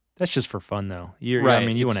that's just for fun though. You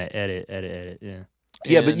want to edit, yeah.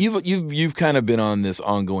 Yeah, but you've kind of been on this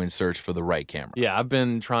ongoing search for the right camera. Yeah, I've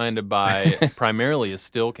been trying to buy primarily a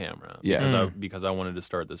still camera. Yeah, because I wanted to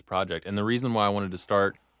start this project, and the reason why I wanted to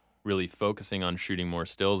start really focusing on shooting more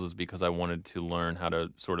stills is because I wanted to learn how to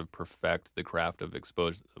sort of perfect the craft of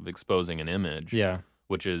exposing an image. Yeah,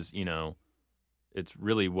 which is it's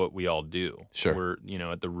really what we all do. Sure.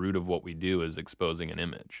 We're, at the root of what we do is exposing an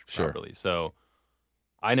image properly. So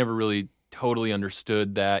I never really totally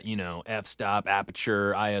understood that, f-stop,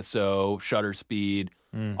 aperture, ISO, shutter speed,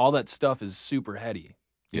 all that stuff is super heady.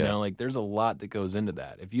 There's a lot that goes into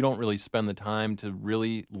that. If you don't really spend the time to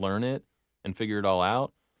really learn it and figure it all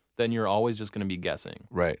out, then you're always just going to be guessing.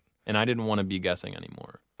 Right. And I didn't want to be guessing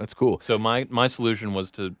anymore. That's cool. So my solution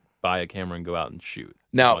was to buy a camera and go out and shoot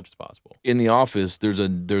now, as much as possible. In the office, there's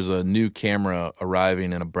a new camera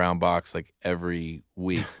arriving in a brown box like every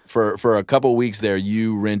week. For a couple of weeks there,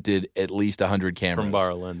 you rented at least 100 cameras. From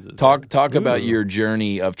Borrow Lenses. Talk about your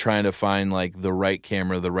journey of trying to find like the right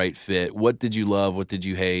camera, the right fit. What did you love? What did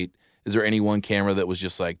you hate? Is there any one camera that was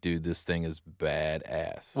just like, dude, this thing is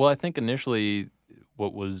badass? Well, I think initially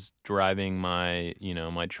what was driving my,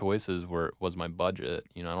 my choices was my budget.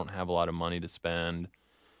 I don't have a lot of money to spend.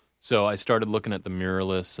 So I started looking at the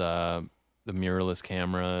mirrorless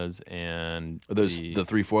cameras and are those the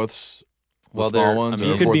 3/4. Well, small ones.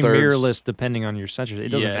 You could be mirrorless depending on your sensor. It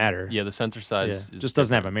doesn't matter. Yeah, the sensor size just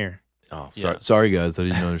doesn't have a mirror. Oh, sorry guys, I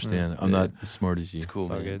didn't understand. I'm not as smart as you. It's cool,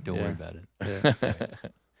 man. Good. Don't worry about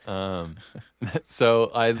it.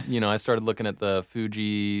 So I started looking at the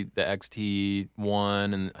Fuji, the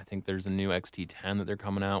XT1, and I think there's a new XT10 that they're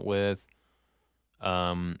coming out with.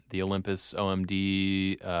 The Olympus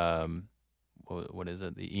OMD, what is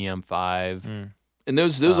it? The EM5. And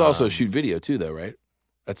those also shoot video too, though, right?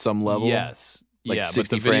 At some level. Yes. Like 60 but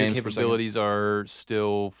the video frames capabilities are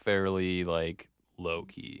still fairly low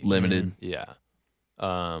key, limited. Yeah.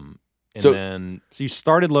 So you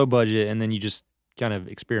started low budget, and then you just kind of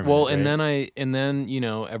experimented. Well, right? and then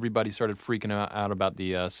everybody started freaking out about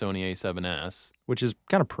the Sony A7S, which is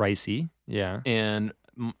kind of pricey. Yeah. And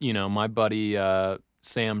my buddy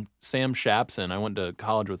Sam Shapson, I went to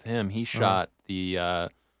college with him. He shot the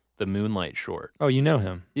the Moonlight short. Oh, you know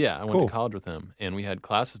him? Yeah, I went Cool. to college with him, and we had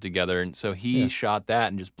classes together, and so he shot that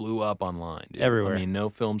and just blew up online. Dude. Everywhere. I mean, no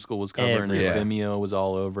film school was covering it. Yeah. Vimeo was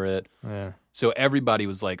all over it. Yeah. So everybody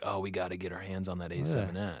was like, "Oh, we got to get our hands on that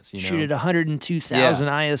A7S." You know, Shoot at 102,000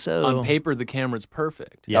 ISO. on paper the camera's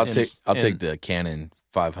perfect. Yeah. I'll take the Canon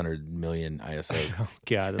 500 million ISO. Oh,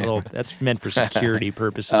 God, that's meant for security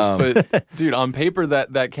purposes. But dude, on paper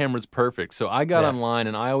that camera's perfect. So I got online,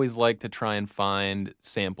 and I always like to try and find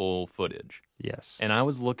sample footage. Yes. And I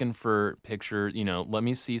was looking for picture, let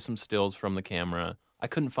me see some stills from the camera. I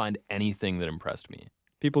couldn't find anything that impressed me.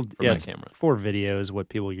 People, my it's camera. for video is what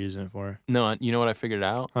people are using it for. No, you know what I figured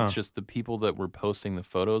out? Huh. It's just the people that were posting the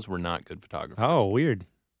photos were not good photographers. Oh, weird.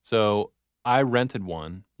 So I rented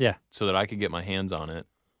one. Yeah. So that I could get my hands on it.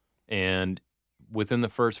 And within the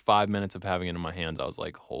first 5 minutes of having it in my hands, I was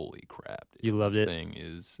like, "Holy crap! Dude, You loved this it? Thing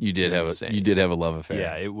is You did insane." have a love affair.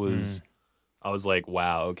 Yeah, it was. I was like,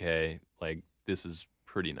 "Wow, okay, like this is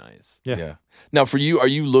pretty nice." Yeah. Now, for you, are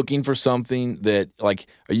you looking for something that, like,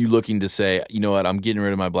 are you looking to say, you know what, I'm getting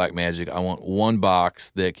rid of my Blackmagic. I want one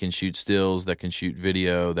box that can shoot stills, that can shoot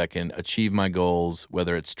video, that can achieve my goals,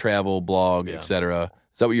 whether it's travel, blog, etc.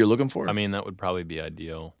 Is that what you're looking for? I mean, that would probably be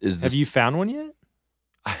ideal. Have you found one yet?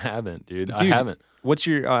 I haven't, dude. I haven't. What's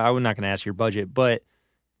your? I'm not going to ask your budget, but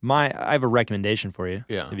I have a recommendation for you.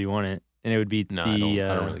 Yeah. If you want it, and it would be No, the.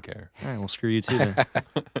 I don't really care. All right, well, screw you too then.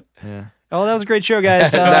 Yeah. Oh, that was a great show,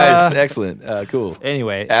 guys. Nice, excellent, cool.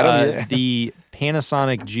 Anyway, Adam, the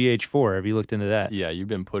Panasonic GH4. Have you looked into that? Yeah, you've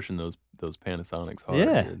been pushing those Panasonics hard.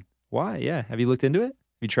 Yeah. Dude. Why? Yeah. Have you looked into it?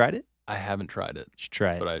 Have you tried it? I haven't tried it, You should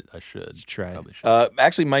try it. but I should. You should try it. Probably should.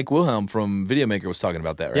 Actually, Mike Wilhelm from Videomaker was talking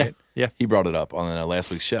about that, right? Yeah. He brought it up on last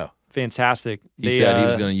week's show. Fantastic. He said he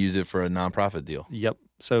was going to use it for a nonprofit deal. Yep.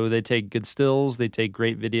 So they take good stills. They take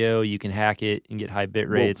great video. You can hack it and get high bit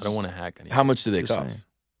Well, rates. I don't want to hack anything. How much do they Just cost? saying.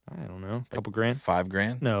 I don't know. A couple grand?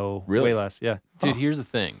 $5,000? No. Really? Way less. Yeah. Dude, here's the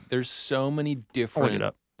thing. There's so many I'll look it different.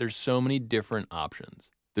 up. There's so many different options.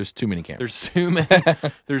 There's too many cameras. There's too many.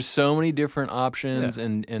 There's so many different options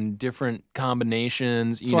and different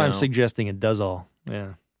combinations. That's why I'm suggesting it does all.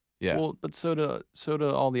 Yeah. Yeah. Well, but so do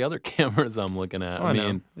all the other cameras I'm looking at. Oh, I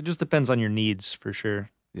mean, it just depends on your needs for sure.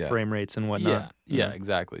 Yeah. Frame rates and whatnot. yeah,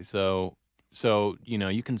 exactly. So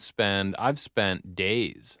you can spend. I've spent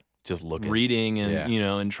days Just looking. reading and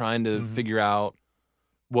and trying to Mhm. figure out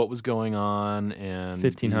what was going on. And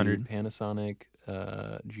 $1,500. the Panasonic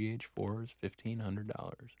GH4 is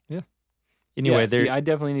 $1,500. Anyway, I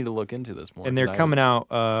definitely need to look into this more. and they're 'cause coming out.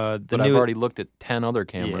 I've New, already looked at 10 other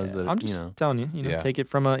cameras. Yeah, That I'm just telling you. Yeah. Take it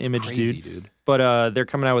from an image, crazy, dude. But they're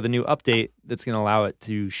coming out with a new update that's going to allow it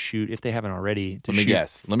to shoot, if they haven't already. To Let me shoot.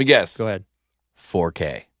 guess. Go ahead.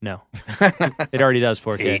 4K. No, it already does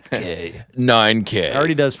 4K. 8K, 9K. It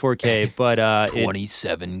already does 4K, but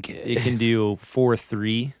 27K. it can do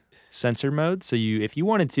 4:3 sensor mode. So if you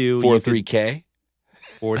wanted to, 4.3K.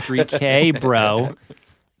 4:3K, bro.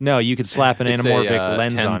 No, you could slap an It's anamorphic a,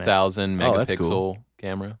 lens on it. 10,000 Oh, that's megapixel cool.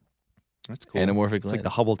 camera. That's cool. Anamorphic It's lens. like the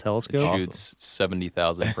Hubble It telescope. shoots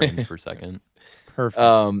 70,000 frames per second.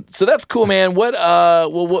 Perfect. So that's cool, man. What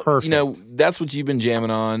Perfect. that's what you've been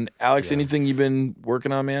jamming on. Alex, Yeah. anything you've been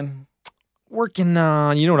working on, man? Working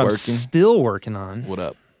on, you know what I'm Working. still working on, What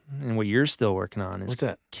up? and what you're still working on is What's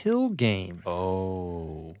that? Kill Game.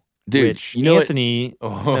 Oh. Dude, which you know Anthony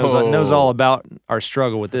knows all about our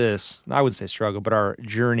struggle with this. I wouldn't say struggle, but our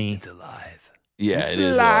journey. It's alive. Yeah, It's it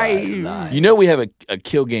is. alive. You know we have a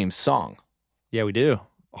Kill Game song Yeah, we do.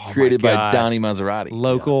 Oh created my by God. Donnie Maserati.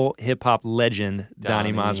 Local hip hop legend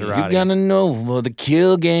Donnie Donnie. Maserati. You gotta know for the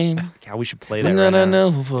Kill Game. God, we should play that You right gotta now.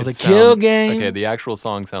 know for the It Kill sounds- Game. Okay, the actual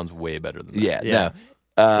song sounds way better than that. Yeah, Yeah.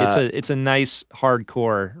 no. It's a nice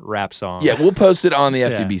hardcore rap song. Yeah, we'll post it on the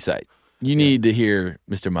FTB site. You need to hear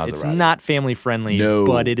Mr. Maserati. It's not family friendly, No.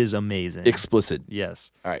 but it is amazing. explicit.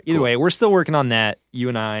 Yes. All right. Either cool. way, we're still working on that. You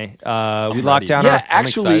and I, we I'm locked ready. down Yeah, our. I'm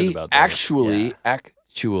excited about that. actually, can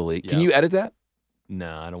Yeah. you edit that? No,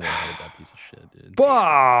 I don't want to edit that piece of shit, dude.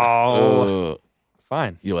 Oh,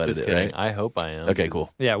 fine. You'll edit Just it, kidding. right? I hope I am. Okay, 'cause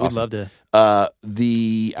cool. Yeah, we'd Awesome. love to.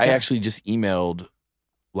 I actually just emailed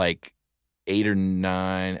like 8 or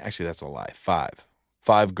 9. Actually, that's a lie.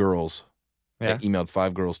 5 girls. Yeah. I emailed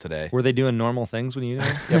 5 girls today. Were they doing normal things when you?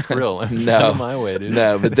 Yeah, for real. Send No. it my way, dude.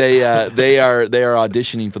 No, but they are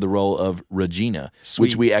auditioning for the role of Regina,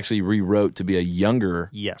 which Sweet. we actually rewrote to be a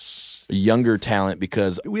younger talent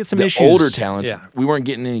because We had some the issues. older talents Yeah. we weren't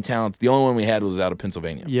getting any talents. The only one we had was out of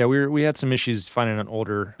Pennsylvania, Yeah, we had some issues finding an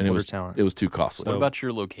older and talent. it was too costly. What about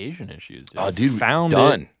your location issues, dude? Oh, dude, Found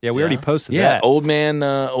done. it. Yeah, we already posted Yeah, that. old man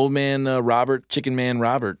Robert, Chicken Man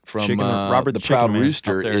Robert from Robert the the Chicken Proud Man.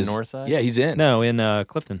 Rooster Up there in is Northside? Yeah, he's in. in? No, in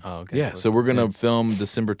Clifton. Oh, okay. Yeah, so we're going to film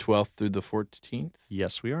December 12th through the 14th.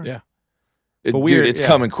 Yes, we are. Yeah. But Dude, it's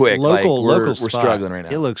coming quick. Local we're spot. struggling right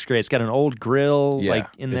now. It looks great. It's got an old grill in it's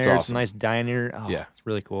there. It's awesome. a nice diner. Oh, Yeah. It's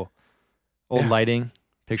really cool. Old lighting,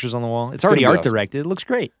 pictures on the wall. It's gonna already be art awesome. directed. It looks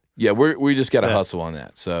great. Yeah, we just got to hustle on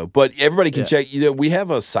that. So, but everybody can check. We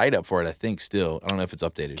have a site up for it, I think, still. I don't know if it's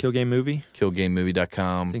updated. Kill Game Movie?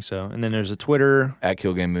 KillGameMovie.com. I think so. And then there's a Twitter. At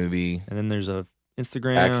KillGameMovie. And then there's a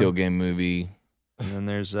Instagram. At KillGameMovie. And then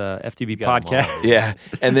there's FTB Podcast. Yeah.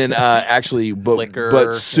 And then actually, Flickr.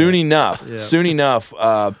 but soon enough,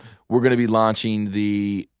 we're going to be launching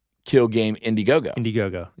the Kill Game Indiegogo.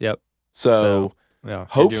 Indiegogo. Yep. So yeah.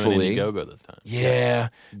 hopefully. You're doing Indiegogo this time. Yeah.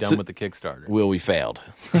 Done with the Kickstarter. We failed.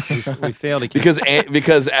 we failed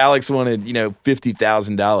because Alex wanted,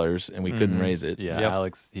 $50,000 and we couldn't raise it. Yeah, Yep.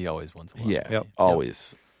 Alex, he always wants a lot. Yeah.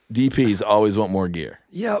 Always. DPs always want more gear.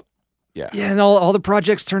 Yep. Yeah. Yeah, and all the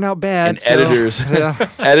projects turn out bad. And editors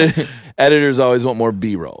editors always want more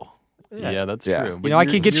B-roll. Yeah, that's Yeah. true. I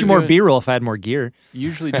could get you more B-roll if I had more gear. You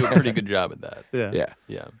usually do a pretty good job at that.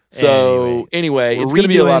 Yeah. So anyway, it's going to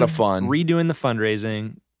be a lot of fun. Redoing the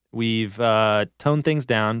fundraising. We've toned things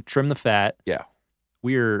down, trimmed the fat. Yeah.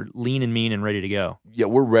 We are lean and mean and ready to go. Yeah,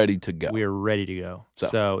 we're ready to go. We are ready to go.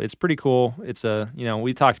 So it's pretty cool. It's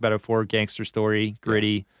we talked about it before, gangster story,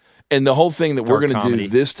 gritty. And the whole thing that we're Dark going to comedy. do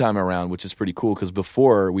this time around, which is pretty cool, because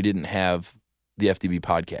before we didn't have the FDB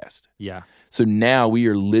podcast. Yeah. So now we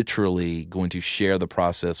are literally going to share the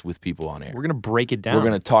process with people on air. We're going to break it down. We're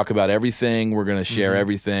going to talk about everything. We're going to share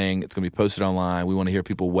everything. It's going to be posted online. We want to hear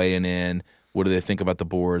people weighing in. What do they think about the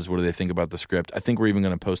boards? What do they think about the script? I think we're even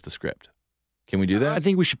going to post the script. Can we do that? I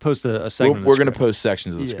think we should post a segment. We're going to post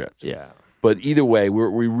sections of the script. Yeah. But either way,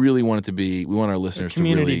 we really want it to be, we want our listeners to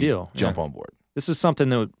really jump on board. This is something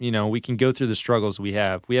that, we can go through the struggles we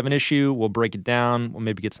have. We have an issue, we'll break it down, we'll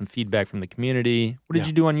maybe get some feedback from the community. What did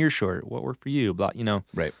you do on your short? What worked for you? Blah,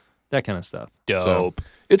 right. That kind of stuff. Dope. So,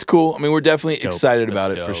 it's cool. I mean, we're definitely excited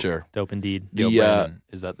about it for sure. Dope indeed. Brandon,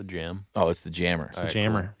 is that the jam? Oh, it's the jammer. It's the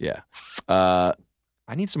jammer. Cool. Yeah.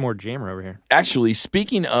 I need some more jammer over here. Actually,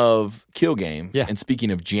 speaking of Kill Game and speaking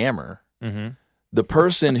of jammer, the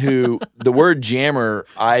person who, the word jammer,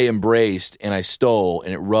 I embraced and I stole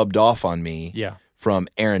and it rubbed off on me from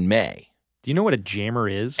Aaron May. Do you know what a jammer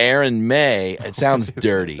is? Aaron May, it sounds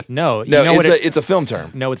dirty. No, it's a film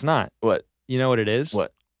term. No, it's not. What? You know what it is?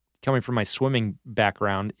 What? Coming from my swimming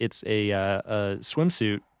background, it's a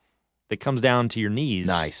swimsuit that comes down to your knees.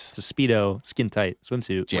 Nice. It's a Speedo, skin-tight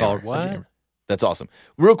swimsuit. Jammer. Called What? jammer. That's awesome.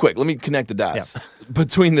 Real quick, let me connect the dots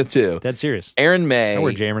between the two. Dead serious. Aaron May. I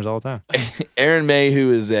wear jammers all the time. Aaron May,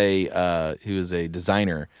 who is a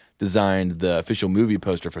designer, designed the official movie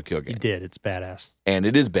poster for Kill Game. He did. It's badass. And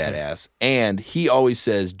it is badass. And he always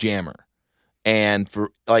says jammer. And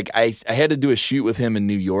for I had to do a shoot with him in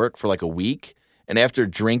New York for like a week. And after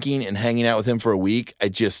drinking and hanging out with him for a week,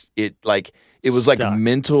 it was like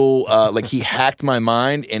mental, he hacked my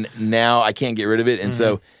mind, and now I can't get rid of it. And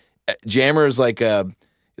so jammer is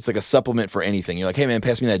it's like a supplement for anything. You're like, hey man,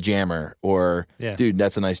 pass me that jammer, or dude,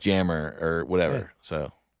 that's a nice jammer, or whatever. Yeah.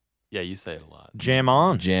 So Yeah, you say it a lot. Jam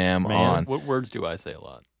on. Jam Man. on. What words do I say a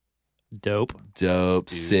lot? Dope. Dope.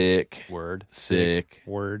 Dude. Sick. Word. Sick.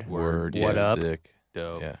 Word. Word. What yeah, up? Sick.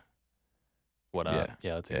 Dope. Yeah. What up?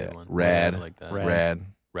 Yeah, that's a good one. Rad. I like that. Rad.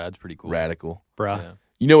 Rad's pretty cool. Radical. Bruh. Yeah.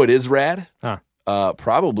 You know what is rad? Huh.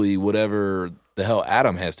 Probably whatever the hell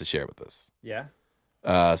Adam has to share with us. Yeah.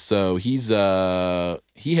 So he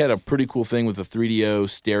had a pretty cool thing with the 3DO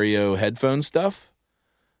stereo headphone stuff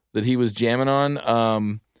that he was jamming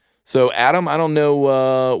on. So Adam, I don't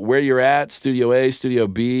know where you're at, Studio A, Studio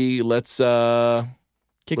B. Let's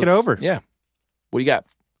kick it over. Yeah. What do you got?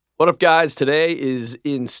 What up, guys? Today is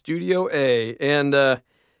in Studio A, and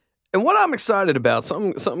what I'm excited about,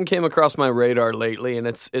 something came across my radar lately, and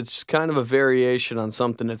it's kind of a variation on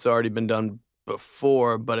something that's already been done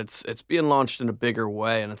before, but it's being launched in a bigger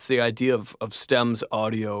way, and it's the idea of STEM's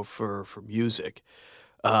audio for music.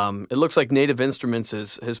 It looks like Native Instruments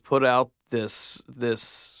has put out this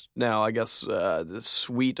now, I guess, this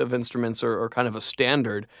suite of instruments or kind of a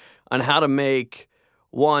standard on how to make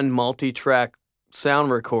one multi-track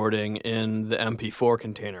sound recording in the MP4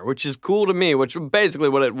 container, which is cool to me, which basically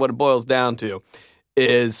what it boils down to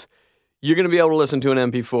is you're going to be able to listen to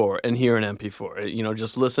an MP4 and hear an MP4. You know,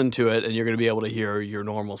 just listen to it and you're going to be able to hear your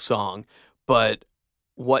normal song. But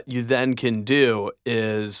what you then can do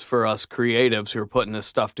is, for us creatives who are putting this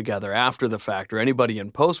stuff together after the fact, or anybody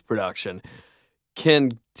in post-production,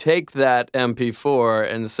 can take that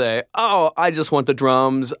MP4 and say, oh, I just want the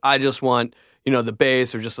drums, I just want, the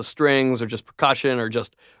bass or just the strings or just percussion or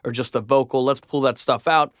just the vocal. Let's pull that stuff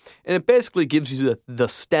out. And it basically gives you the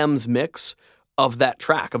stems mix of that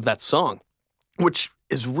track, of that song, which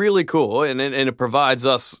is really cool. And it provides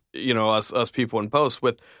us, us people in post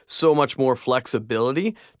with so much more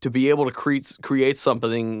flexibility to be able to create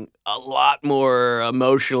something a lot more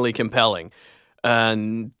emotionally compelling.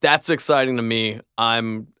 And that's exciting to me.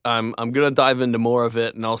 I'm gonna dive into more of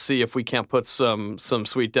it, and I'll see if we can't put some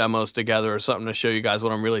sweet demos together or something to show you guys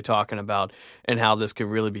what I'm really talking about and how this can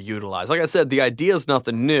really be utilized. Like I said, the idea is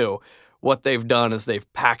nothing new. What they've done is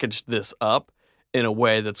they've packaged this up in a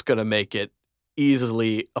way that's gonna make it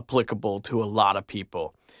easily applicable to a lot of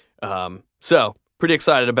people. So pretty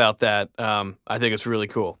excited about that. I think it's really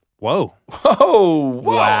cool. Whoa.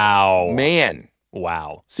 Wow. Man.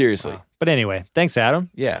 Wow. Seriously. Wow. But anyway, thanks,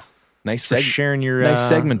 Adam. Yeah. Nice for sharing your nice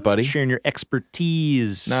segment, buddy. Sharing your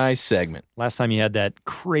expertise. Nice segment. Last time you had that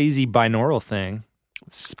crazy binaural thing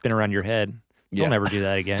spin around your head. You'll never do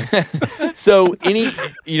that again. So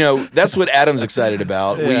that's what Adam's excited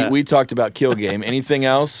about. Yeah. We talked about Kill Game. Anything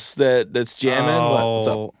else that's jamming? What's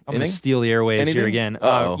up? I'm going to steal the airwaves here again.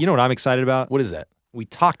 You know what I'm excited about? What is that? We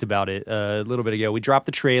talked about it a little bit ago. We dropped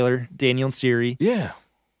the trailer, Daniel and Siri. Yeah.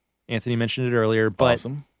 Anthony mentioned it earlier, but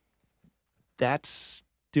awesome. That's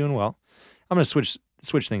doing well. I'm going to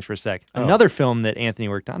switch things for a sec. Another film that Anthony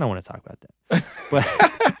worked on. I don't want to talk about that.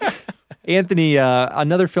 But Anthony,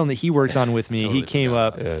 another film that he worked on with me, he came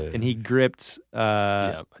up and he gripped.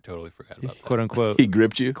 I totally forgot about that. Quote unquote. He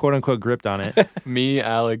gripped you? Quote unquote gripped on it. Me,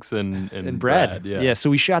 Alex, and Brad. Yeah. So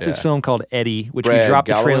we shot this film called Eddie, which Brad we dropped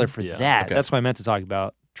the Galloway? trailer for Yeah. that. Okay. That's what I meant to talk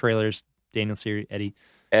about. Trailers, Daniel, Siri, Eddie.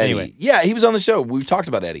 Anyway. Yeah, he was on the show. We've talked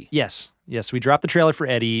about Eddie. Yes, we dropped the trailer for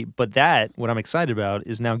Eddie, but what I'm excited about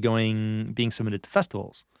is now being submitted to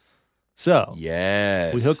festivals. So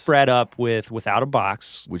yes, we hooked Brad up with Without a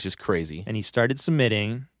Box, which is crazy, and he started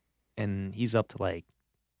submitting, and he's up to like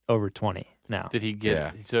over 20 now. Did he get?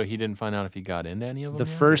 Yeah. So he didn't find out if he got into any of them.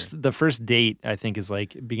 The first date I think is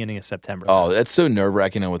like beginning of September. Oh, that's so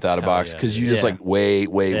nerve-wracking on Without a Box because you just like wait,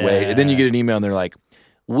 and then you get an email and they're like,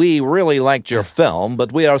 "We really liked your film,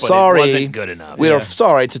 but we are sorry. It wasn't good enough. We are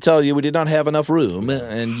sorry to tell you we did not have enough room,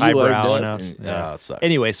 and you are highbrow done." enough. It sucks.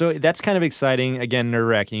 Anyway, so that's kind of exciting. Again,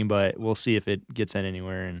 nerve-wracking, but we'll see if it gets in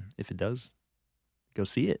anywhere, and if it does, go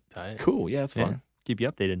see it. Tight. Cool. Yeah, it's fun. Keep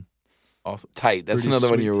you updated. Awesome. Tight. That's Pretty another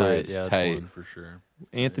one of sweet your tight. words. Yeah, tight. one for sure.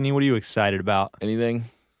 Anthony, what are you excited about? Anything?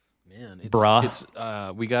 Man,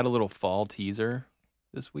 Bruh. We got a little fall teaser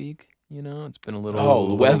this week. It's been a little,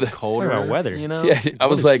 the weather. colder. Talk about weather. Yeah, I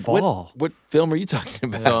was like, fall? what film are you talking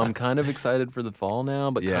about? So I'm kind of excited for the fall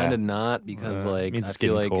now, but kind of not because I means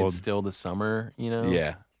feel like cold. it's still the summer.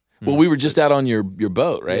 Yeah. Well, we were just out on your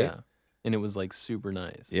boat, right? Yeah. And it was like super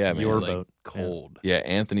nice. Yeah, man. It was, Your like, boat. cold. Yeah,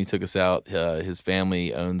 Anthony took us out. His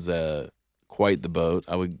family owns quite the boat.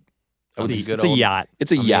 It's a yacht.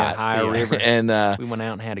 It's a yacht. High river. And We went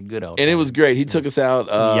out and had a good old and time. it was great. He took us out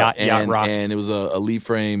yacht rock. and it was a lead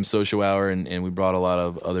frame social hour and we brought a lot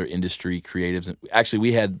of other industry creatives. And actually,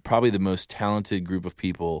 we had probably the most talented group of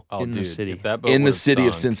people in the city. If that boat in the would've city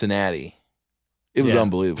of sunk, Cincinnati. It was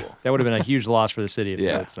unbelievable. That would have been a huge loss for the city if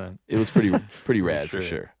Yeah. it sunk. It was pretty rad for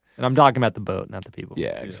sure. And I'm talking about the boat, not the people.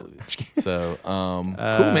 Yeah, absolutely. So, cool,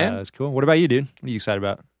 man. That's cool. What about you, dude? What are you excited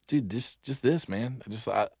about? Dude, just this, man.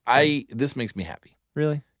 This makes me happy.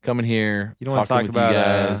 Really? Coming here, You don't want to talking talk with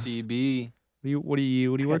about you guys. DB. What are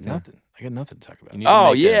you I got working on? nothing. I got nothing to talk about. You need to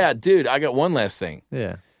Oh make yeah, dude. I got one last thing.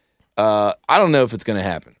 Yeah. I don't know if it's gonna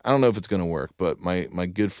happen. I don't know if it's gonna work. But my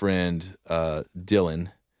good friend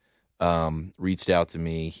Dylan reached out to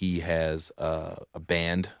me. He has a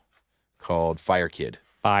band called Fire Kid.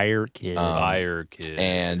 Fire Kid. Fire Kid.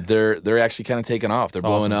 And they're actually kind of taking off. They're That's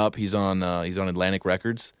blowing awesome. up. He's on Atlantic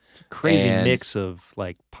Records. It's a crazy and- mix of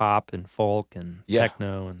like pop and folk and Yeah.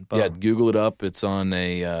 techno and Yeah, bum. Google it up. It's on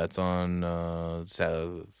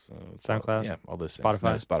SoundCloud? Yeah, all those things. Spotify?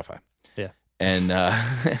 No, Spotify. Yeah. And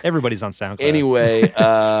Everybody's on SoundCloud. anyway, it's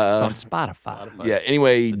on Spotify. yeah.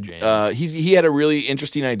 Anyway, The jam. he had a really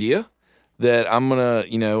interesting idea that I'm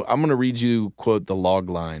gonna read you quote the log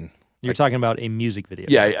line. You're talking about a music video.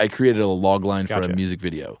 Yeah, I created a log line for Gotcha. a music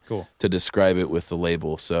video Cool. to describe it with the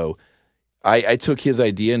label. So I took his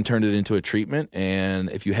idea and turned it into a treatment. And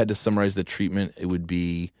if you had to summarize the treatment, it would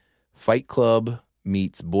be Fight Club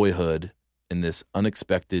meets Boyhood in this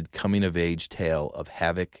unexpected coming-of-age tale of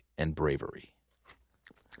havoc and bravery.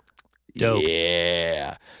 Dope.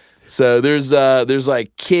 Yeah. So there's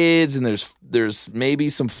like kids and there's maybe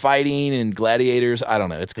some fighting and gladiators. I don't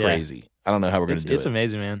know. It's Yeah. crazy. I don't know how we're gonna do It's it.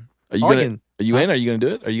 amazing, man. Are you All I gonna? can- Are you in? Are you gonna do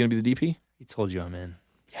it? Are you gonna be the DP? He told you I'm in.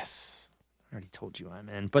 Yes. I already told you I'm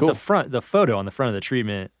in. But Cool. the photo on the front of the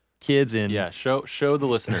treatment, kids in. Yeah, show the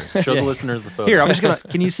listeners. Show the listeners the photo. Here, I'm just gonna.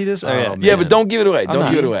 Can you see this? Oh, yeah. Yeah, but don't give it away. I'm Don't not-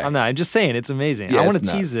 give it away. I'm not. I'm just saying it's amazing. Yeah, I want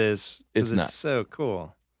it's to tease nuts. this. 'Cause It's nuts. so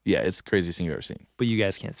cool. Yeah, it's the craziest thing you've ever seen. But you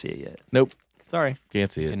guys can't see it yet. Nope. Sorry.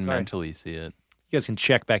 Can't see You it. can mentally see it. You guys can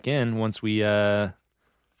check back in once we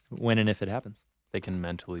when and if it happens. They can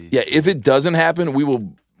mentally. Yeah, if it doesn't happen,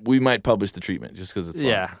 we might publish the treatment just because it's fun.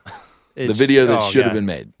 Yeah. The video that should have God. been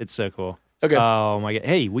made. It's so cool. Okay. Oh my God.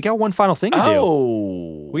 Hey, we got one final thing to do.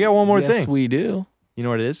 Oh. We got one more yes, thing. we do. You know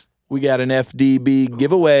what it is? We got an FDB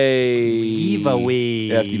giveaway.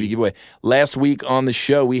 FDB giveaway. Last week on the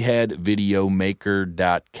show, we had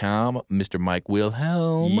videomaker.com, Mr. Mike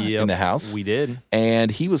Wilhelm in the house. We did.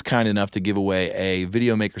 And he was kind enough to give away a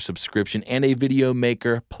Videomaker subscription and a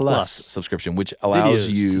Videomaker Plus subscription, which allows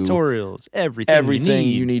Videos, you tutorials, everything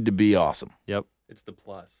you need to be awesome. Yep. It's the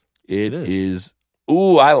plus. It is. is.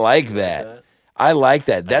 Ooh, I like that. I like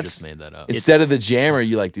that. I That's just made that up. instead of the jammer,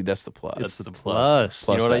 you like, dude, that's the plus. That's It's the the plus.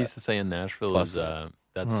 plus. You know what that. I used to say in Nashville Plus is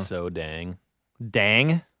that's so dang.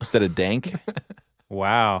 Dang. Instead of dank.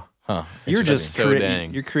 Wow. Huh. You're just So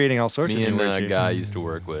dang. You're creating all sorts Me of and new words a here. guy I used to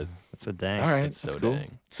work with. That's a dang. All right. It's so that's cool.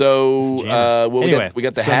 dang. So, It's the jammer. well, Anyway, we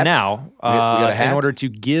got the so hat. now, we got a hat. in order to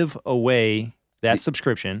give away that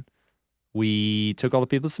subscription, we took all the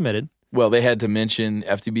people that submitted Well, they had to mention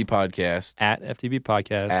FTB Podcast at FTB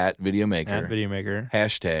Podcast, at Videomaker, at Videomaker,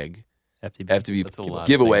 hashtag FTB. FTB That's a lot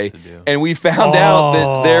giveaway. of things to do. And we found out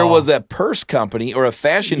that there was a purse company or a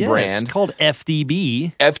fashion Yes, brand, called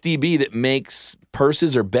FDB, FDB, that makes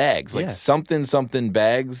purses or bags, like Yes. something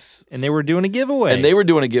bags. and they were doing a giveaway. And they were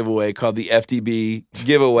doing a giveaway called the FDB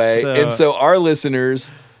giveaway. So- and so our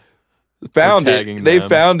listeners found We're it. tagging They them.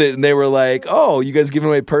 found it and they were like, "Oh, you guys giving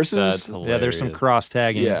away purses?" That's hilarious. yeah, there's some cross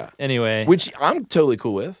tagging. Yeah. Anyway, Which I'm totally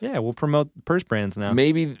cool with. yeah, we'll promote purse brands now.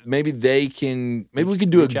 Maybe they can. Maybe we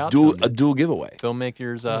can do Reach out to a them. dual giveaway.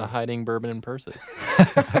 Filmmakers hiding bourbon in purses.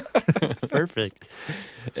 Perfect.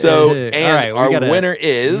 So All and right, we our gotta- winner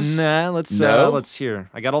is let's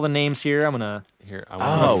hear. I got all the names here. I'm gonna Here, I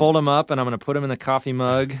Oh. want fold them up and I'm gonna put them in the coffee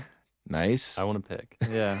mug. nice. to pick.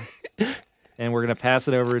 Yeah. And we're gonna pass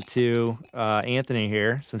it over to Anthony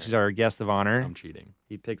here, since he's our guest of honor. I'm cheating.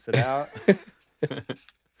 He picks it out.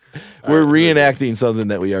 We're reenacting something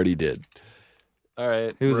that we already did. All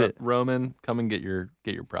right. Who's it? Roman, come and get your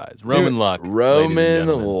prize. Roman Luck. ladies and Roman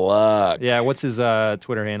gentlemen. Luck. Yeah. What's his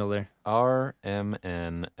Twitter handle there?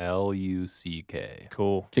 RMNLUCK.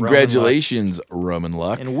 Cool. Congratulations, Roman Luck. Roman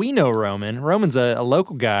Luck. And we know Roman. Roman's a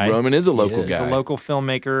local guy. Roman is a local is. He's guy. a local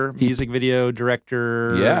filmmaker, music video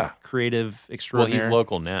director, Yeah. creative Well, extraordinaire. he's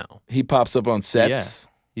local now. He pops up on sets.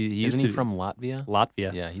 He used Isn't he to- from Latvia?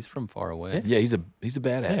 Latvia? Yeah, he's from far away. Yeah, he's a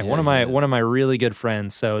badass. Yeah, one of my really good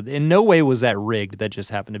friends. So in no way was that rigged. That just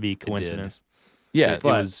happened to be coincidence. Yeah, It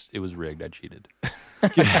But- was rigged. I cheated.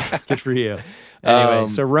 Good for you. Anyway, Um,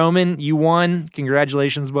 so Roman, you won.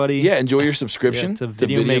 Congratulations, buddy. yeah. Enjoy your subscription to to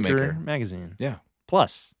Videomaker magazine. Yeah,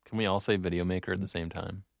 Plus, Can we all say Videomaker at the same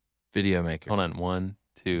time? Videomaker. Hold on. 1,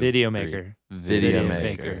 2, Videomaker. 3.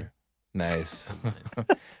 Videomaker. Nice.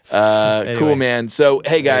 Cool, Anyway, man. So, hey,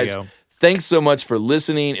 there you guys, go. thanks so much for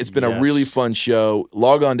listening. It's been a Yes. really fun show.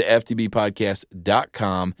 Log on to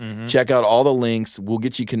ftbpodcast.com. Mhm. Check out all the links. We'll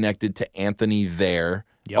get you connected to Anthony there.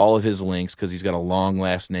 Yep. All of his links, because he's got a long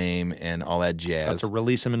last name and all that About jazz. to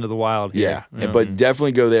release him into the wild. Yeah, Here. but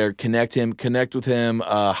definitely go there, connect with him,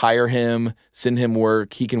 hire him, send him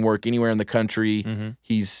work. He can work anywhere in the country. Mhm.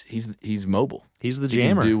 He's mobile. He's the He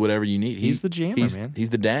jammer. can do whatever you need. He's the jammer, man. He's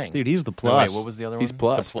the dang. Dude, he's the No, plus. wait, what was the other He's one?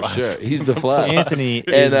 plus, The for sure. He's the plus. Anthony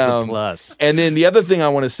And, is the plus. And then the other thing I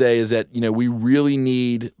want to say is that we really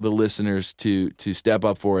need the listeners to step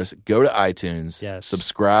up for us. Go to iTunes, Yes,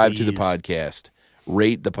 subscribe to the please. podcast,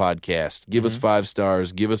 rate the podcast, give us 5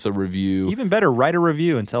 stars, give us a review. Even better, write a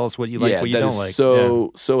review and tell us what you like, what you that don't is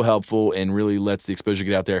like. so helpful and really lets the exposure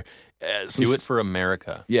get out there. Do it for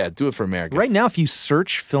America. Yeah, do it for America. Right now, if you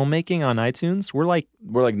search filmmaking on iTunes, we're like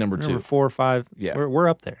We're like number 2. 4 or 5. Yeah. We're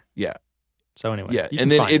up there. Yeah. So anyway, Yeah, you and can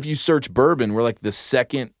then find if us. you search bourbon, we're like the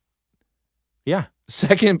second yeah,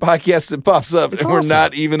 podcast that pops up, It's and we're awesome.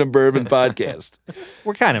 not even a bourbon podcast.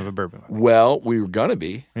 we're kind of a bourbon. Well, we were gonna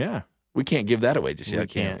be. Yeah, We can't give that away just we yet,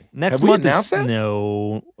 can can't. we? Next Have month we announced is, that?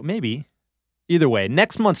 No, maybe. Either way,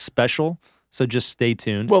 next month's special. So just stay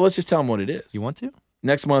tuned. Well, let's just tell them what it is. You want to?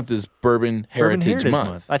 Next month is Bourbon Bourbon Heritage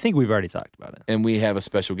Month, I think we've already talked about it. and we have a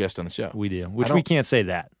special guest on the show. We do, which don't- we can't say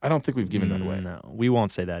that. I don't think we've given that away. No, we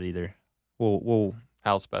won't say that either. We'll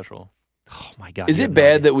How special? Oh my God! Is it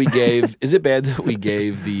bad that we gave? Is it bad that we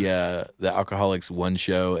gave the alcoholics one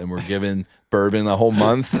show and we're giving bourbon a whole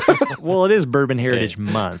month? Well, it is Bourbon Heritage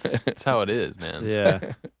Month. That's how it is, man.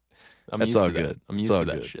 Yeah. That's all good. I'm used to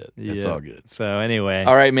that shit. It's all good. So anyway,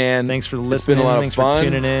 all right, man. Thanks for listening. It's been a lot of thanks fun. for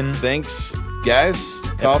tuning in. Thanks, guys.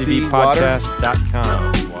 Coffee, water.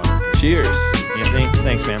 FTBpodcast.com. Cheers. Anthony,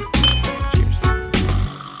 thanks, man.